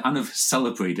celebrating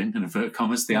in inverted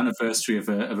commas, the anniversary of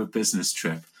a business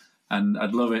trip, and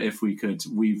I'd love it if we could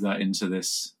weave that into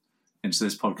this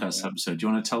podcast episode. Do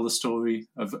you want to tell the story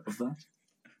of that?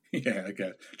 Yeah, I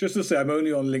guess. Just to say, I'm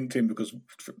only on LinkedIn because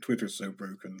Twitter's so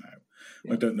broken now.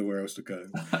 Yeah. I don't know where else to go.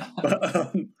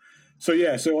 But, so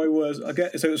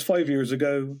it was 5 years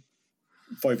ago,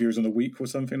 5 years and a week or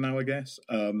something now, I guess.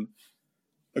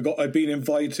 I'd been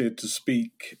invited to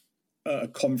speak at a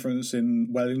conference in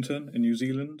Wellington in New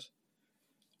Zealand.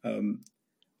 And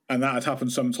that had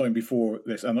happened sometime before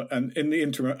this. And in the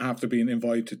interim, after being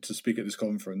invited to speak at this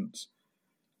conference,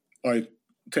 I'd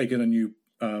taken a new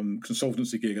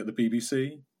consultancy gig at the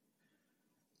BBC.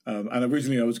 And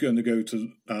originally I was going to go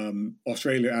to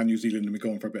Australia and New Zealand and be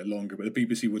gone for a bit longer, but the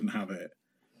BBC wouldn't have it.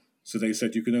 So they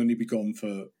said, you can only be gone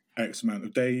for X amount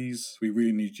of days. We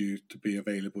really need you to be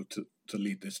available to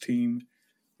lead this team.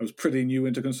 I was pretty new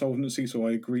into consultancy, so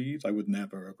I agreed. I would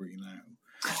never agree now.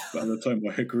 But at the time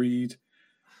I agreed.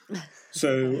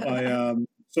 So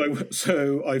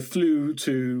I flew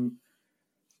to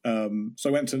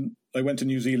I went to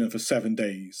New Zealand for 7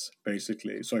 days,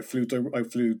 basically. So I flew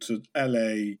to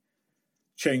LA,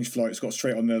 changed flights, got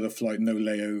straight on another flight, no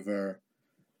layover.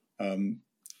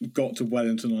 Got to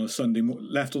Wellington on a Sunday,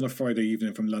 left on a Friday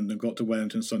evening from London, got to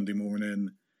Wellington Sunday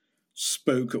morning,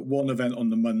 spoke at one event on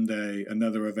the Monday,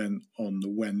 another event on the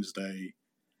Wednesday,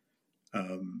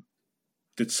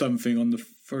 did something on the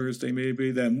Thursday maybe,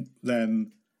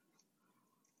 then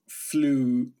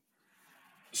flew,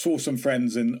 saw some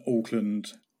friends in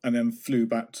Auckland, and then flew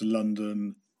back to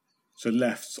London. So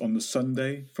left on the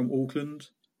Sunday from Auckland.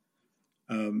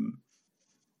 And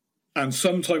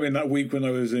sometime in that week when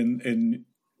I was in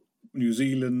New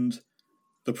Zealand,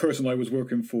 the person I was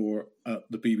working for at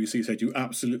the BBC said,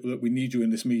 we need you in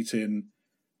this meeting.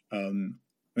 And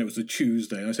it was a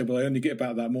Tuesday. And I said, well, I only get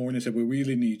back that morning. They said, we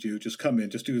really need you. Just come in,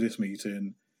 just do this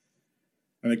meeting.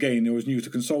 And again, I was new to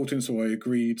consulting, so I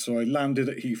agreed. So I landed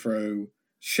at Heathrow,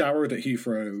 showered at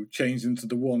Heathrow, changed into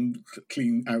the one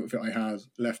clean outfit I had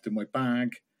left in my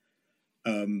bag,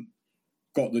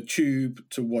 got the tube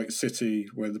to White City,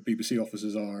 where the BBC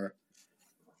offices are,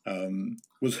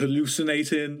 was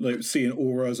hallucinating, like seeing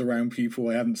auras around people.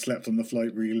 I hadn't slept on the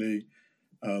flight, really.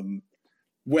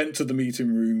 Went to the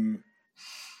meeting room,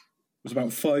 was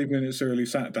about 5 minutes early,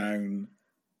 sat down,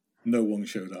 no one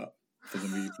showed up for the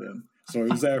meeting. So I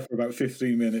was there for about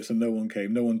 15 minutes and no one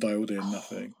came, no one dialed in,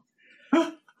 nothing.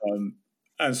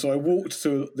 And so I walked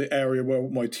to the area where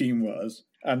my team was,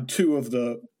 and 2 of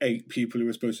the 8 people who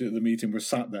were supposed to be at the meeting were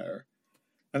sat there.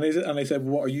 And they said,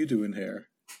 what are you doing here?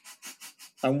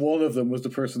 And one of them was the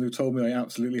person who told me I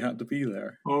absolutely had to be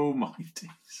there. Oh, my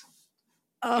days.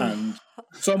 And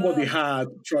somebody had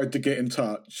tried to get in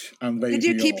touch and laid me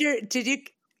off. Did you?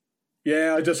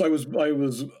 Yeah, I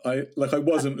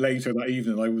wasn't later that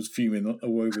evening. I was fuming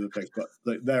all over the place, but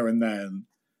like there and then,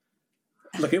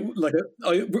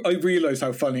 I realized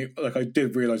how funny. Like I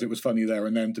did realize it was funny there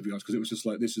and then, to be honest, because it was just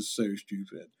like, this is so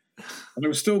stupid. And I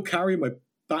was still carrying my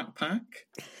backpack,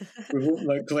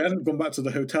 because I hadn't gone back to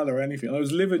the hotel or anything. And I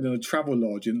was living in a travel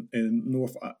lodge in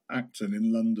North Acton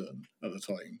in London at the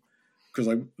time, because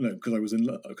I was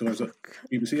at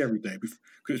BBC every day, because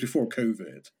it was before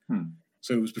COVID.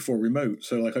 So it was before remote.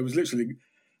 So like I was literally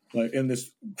like in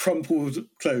this crumpled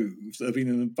clothes that have been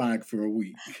in a bag for a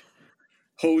week,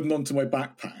 holding onto my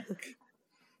backpack,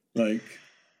 like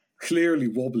clearly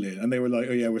wobbling. And they were like,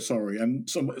 "Oh yeah, we're sorry." And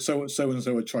so and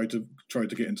so had tried to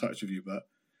get in touch with you, but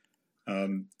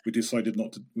we decided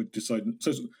not to.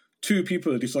 So 2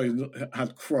 people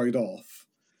had cried off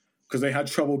because they had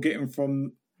trouble getting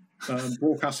from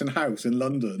Broadcasting House in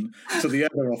London to the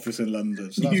other office in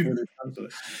London. So that's where they cancelled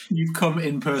it. You've come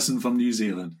in person from New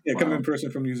Zealand. Yeah, come in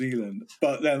person from New Zealand.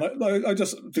 But then I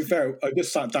just, to be fair, I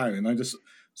just sat down and I just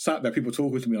sat there, people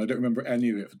talking to me. I don't remember any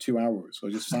of it for 2 hours. So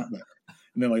I just sat there.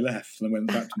 And then I left and I went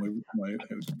back to my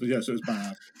house. But yeah, so it was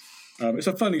bad. It's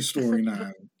a funny story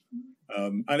now.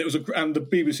 And it was and the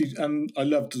BBC, and I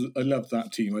loved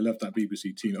that team. I loved that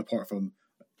BBC team. Apart from,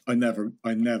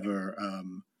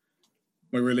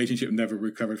 my relationship never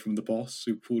recovered from the boss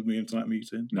who pulled me into that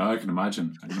meeting. No, I can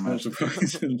imagine. Not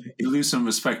surprisingly. You lose some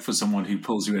respect for someone who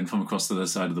pulls you in from across the other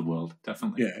side of the world,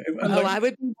 definitely. Yeah. I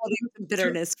would be holding some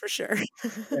bitterness for sure.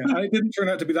 Yeah, it didn't turn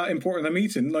out to be that important, a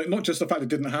meeting. Like, not just the fact it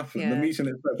didn't happen. Yeah. The meeting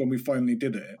itself, when we finally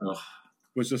did it,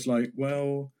 was just like,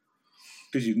 well,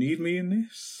 did you need me in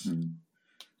this?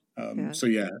 So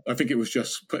I think it was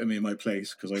just putting me in my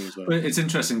place because I was. But it's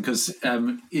interesting because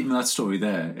even that story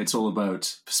there, it's all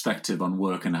about perspective on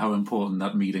work and how important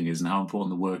that meeting is and how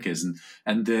important the work is,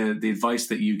 and the advice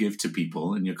that you give to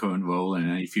people in your current role and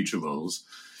any future roles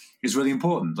is really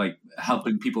important. Like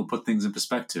helping people put things in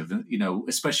perspective, you know,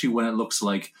 especially when it looks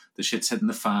like the shit's hitting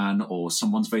the fan or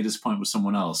someone's very disappointed with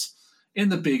someone else. In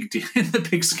the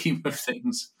big scheme of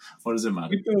things, what does it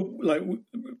matter? Like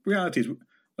reality is.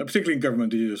 Particularly in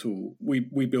government digital, we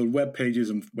build web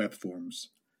pages and web forms.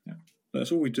 Yeah.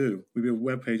 That's all we do. We build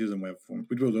web pages and web forms.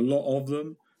 We build a lot of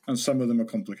them, and some of them are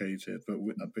complicated, but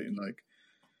we're not being like,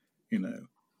 you know,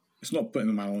 it's not putting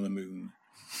a man on the moon.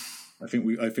 I think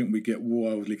we get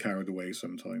wildly carried away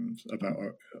sometimes about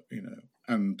our, you know,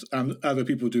 and other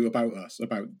people do about us,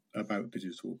 about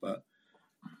digital, but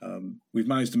we've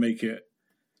managed to make it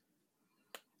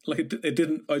like it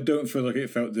didn't. I don't feel like it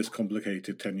felt this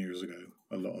complicated 10 years ago.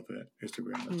 A lot of it is the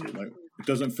reality. Like it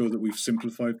doesn't feel that we've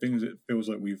simplified things. It feels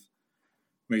like we've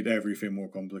made everything more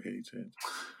complicated.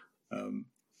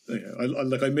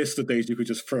 I miss the days you could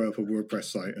just throw up a WordPress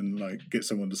site and like get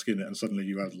someone to skin it, and suddenly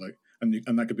you had like, and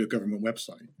that could be a government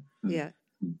website. Yeah,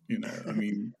 you know, I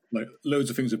mean, like loads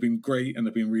of things have been great and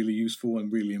have been really useful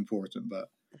and really important, but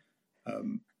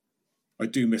I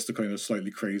do miss the kind of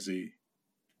slightly crazy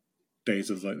days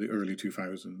of like the early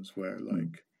 2000s where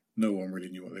like no one really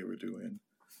knew what they were doing,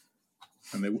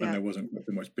 and there wasn't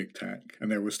so much big tech, and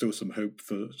there was still some hope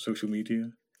for social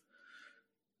media.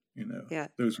 You know,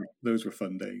 those were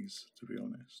fun days, to be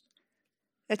honest.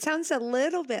 It sounds a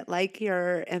little bit like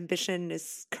your ambition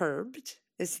is curbed.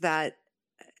 Is that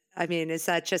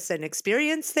just an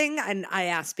experience thing? And I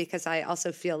ask because I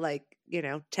also feel like, you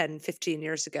know, 10, 15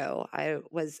 years ago, I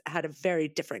had a very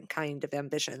different kind of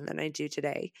ambition than I do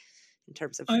today in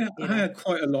terms of, I had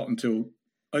quite a lot until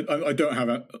I don't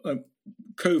have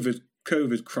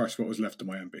COVID crushed what was left of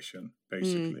my ambition,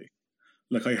 basically.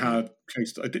 Like I had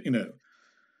chased, I did, you know,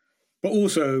 but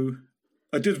also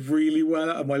I did really well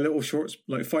out of my little shorts,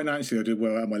 like financially I did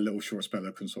well out of my little short spell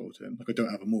of consulting. Like I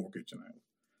don't have a mortgage now.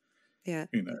 Yeah.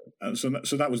 You know, and so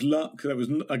that was luck. That was,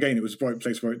 again, it was the right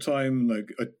place, right time.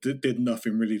 Like I did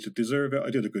nothing really to deserve it.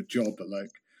 I did a good job,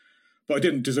 but I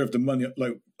didn't deserve the money.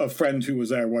 Like a friend who was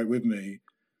there right with me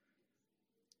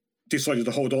decided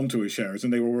to hold on to his shares,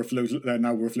 and they're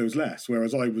now worth loads less.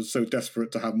 Whereas I was so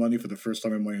desperate to have money for the first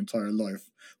time in my entire life,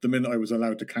 the minute I was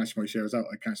allowed to cash my shares out,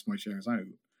 I cashed my shares out,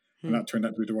 and that turned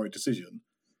out to be the right decision.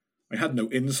 I had no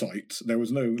insight. There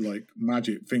was no like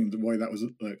magic thing why that was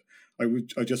like.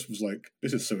 I just was like,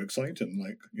 this is so exciting.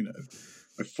 Like, you know,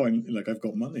 I find like I've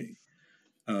got money.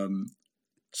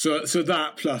 So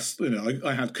that plus, you know,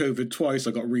 I had COVID twice.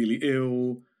 I got really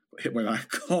ill, hit by that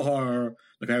car.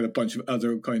 Like I had a bunch of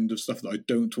other kind of stuff that I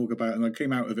don't talk about. And I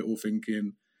came out of it all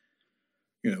thinking,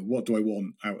 you know, what do I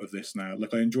want out of this now?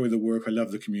 Like I enjoy the work. I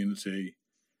love the community.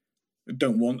 I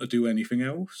don't want to do anything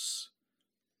else.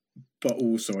 But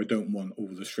also I don't want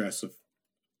all the stress of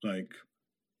like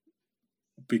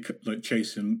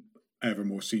chasing ever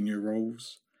more senior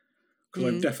roles.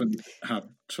 Because I definitely have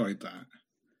tried that.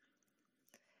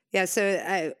 Yeah,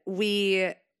 so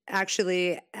we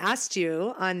actually asked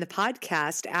you on the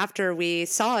podcast after we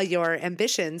saw your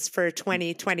ambitions for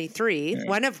 2023,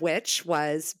 one of which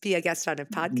was be a guest on a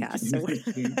podcast. So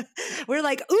we're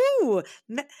like, ooh,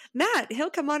 Matt,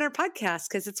 he'll come on our podcast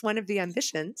because it's one of the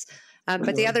ambitions.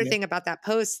 But the other thing about that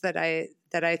post that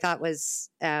I thought was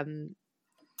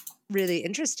really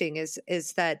interesting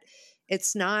is that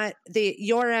it's not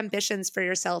your ambitions for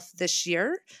yourself this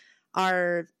year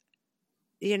are,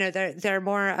 you know, they're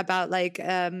more about like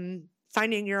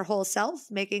finding your whole self,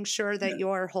 making sure that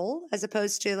you're whole, as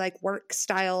opposed to like work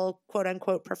style, quote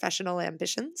unquote, professional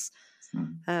ambitions.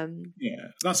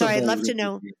 So I'd love to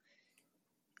know.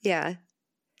 Yeah.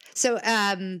 So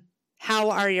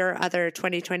how are your other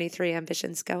 2023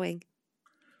 ambitions going?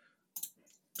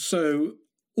 So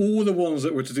all the ones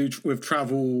that were to do with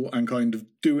travel and kind of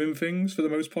doing things for the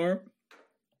most part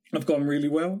have gone really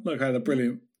well. Like I had a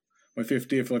brilliant, my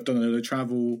 50th, I've done a lot of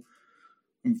travel.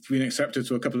 I've been accepted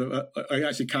to a couple of, I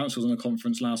actually cancelled on a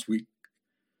conference last week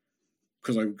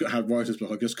because I had writer's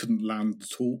block. I just couldn't land the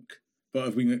talk, but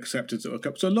I've been accepted to a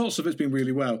couple. So lots of it's been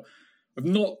really well. I've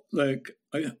not like,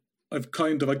 I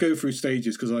go through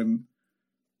stages because I'm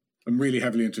really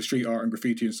heavily into street art and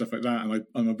graffiti and stuff like that. And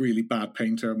I'm a really bad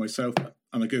painter myself.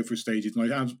 And I go through stages, and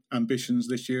I had ambitions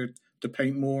this year to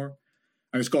paint more.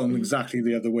 And it's gone exactly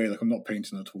the other way. Like I'm not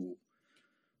painting at all.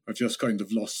 I've just kind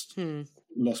of lost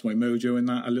my mojo in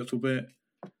that a little bit.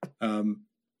 And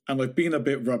I've been a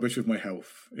bit rubbish with my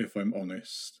health, if I'm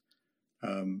honest.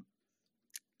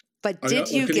 But did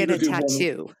you get a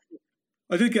tattoo?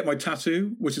 I did get my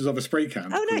tattoo, which is of a spray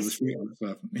can. Oh, nice.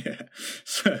 Yeah.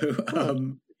 So,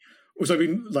 cool. So I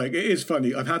mean, like, it is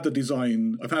funny. I've had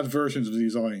versions of the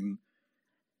design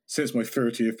since my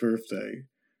 30th birthday,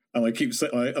 and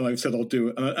I've said I'll do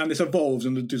it, and it's evolved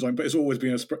in the design, but it's always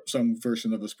been some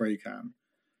version of a spray can.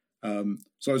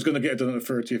 So I was going to get it done at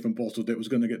 30th and bottled it. Was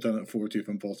going to get done at 40th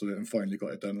and bottled it, and finally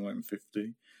got it done when I'm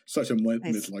 50. Such a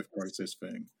midlife crisis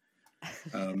thing.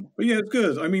 But yeah, it's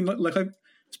good. I mean,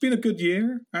 it's been a good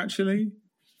year actually.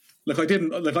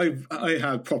 I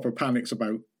had proper panics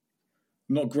about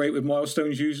not great with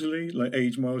milestones usually, like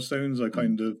age milestones. I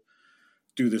kind of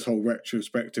do this whole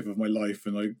retrospective of my life,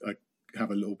 and I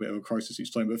have a little bit of a crisis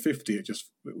each time. But 50, it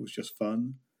was just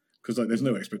fun. Because there's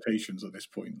no expectations at this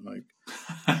point.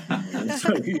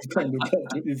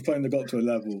 You've kind of got to a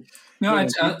level. No, I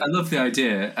love the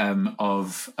idea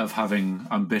of having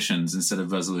ambitions instead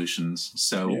of resolutions.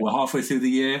 So we're halfway through the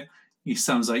year. It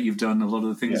sounds like you've done a lot of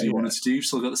the things you wanted to do. You've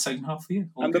still got the second half of the year.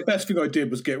 And the best thing I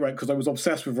did was get right, because I was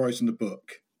obsessed with writing the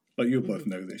book. Like, you both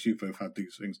know this. You both had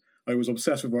these things. I was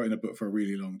obsessed with writing a book for a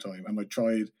really long time, and I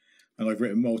tried, and I've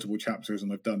written multiple chapters,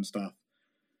 and I've done stuff.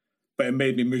 But it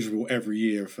made me miserable every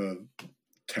year for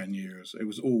 10 years. It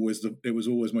was always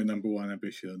my number one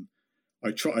ambition.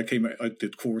 I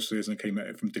did courses and came at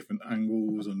it from different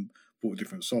angles and bought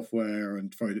different software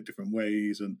and tried it different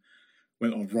ways and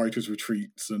went on writers'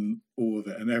 retreats and all of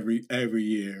it. And every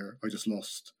year I just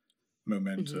lost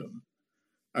momentum.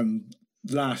 And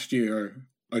last year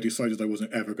I decided I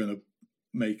wasn't ever going to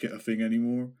make it a thing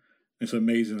anymore. It's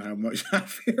amazing how much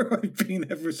happier I've been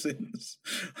ever since.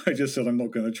 I just said I'm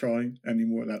not going to try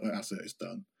anymore. That's it. It's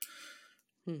done.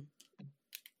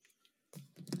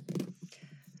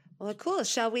 Well, cool.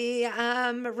 Shall we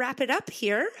wrap it up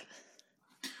here?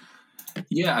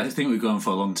 Yeah, I think we've gone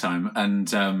for a long time,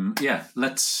 and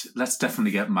let's definitely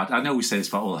get Matt. I know we say this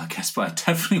about all our guests, but I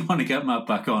definitely want to get Matt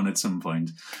back on at some point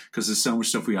because there's so much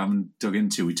stuff we haven't dug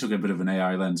into. We took a bit of an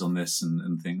AI lens on this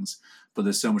and things. But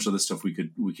there's so much other stuff we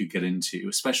could get into,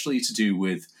 especially to do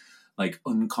with like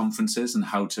unconferences and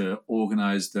how to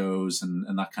organize those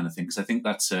and that kind of thing. Because I think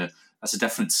that's a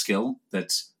definite skill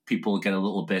that people get a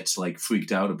little bit like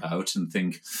freaked out about and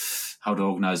think how to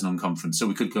organize an unconference. So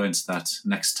we could go into that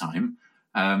next time.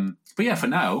 But yeah, for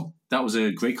now, that was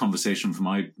a great conversation from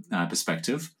my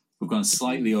perspective. We've gone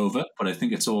slightly over, but I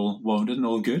think it's all warranted and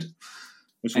all good.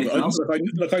 I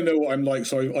know what I'm like,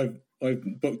 so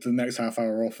I've booked the next half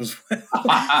hour off as well.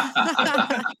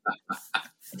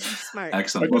 Smart.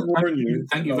 Excellent.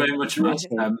 Thank you very much, Matt.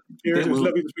 Cheers. It was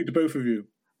lovely to speak to both of you.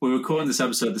 We're recording this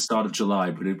episode at the start of July,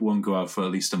 but it won't go out for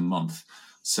at least a month.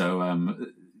 So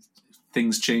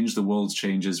things change, the world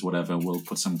changes, whatever. We'll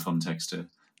put some context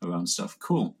around stuff.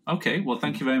 Cool. Okay, well,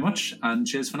 thank you very much, and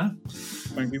cheers for now.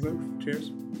 Thank you both.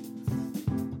 Cheers.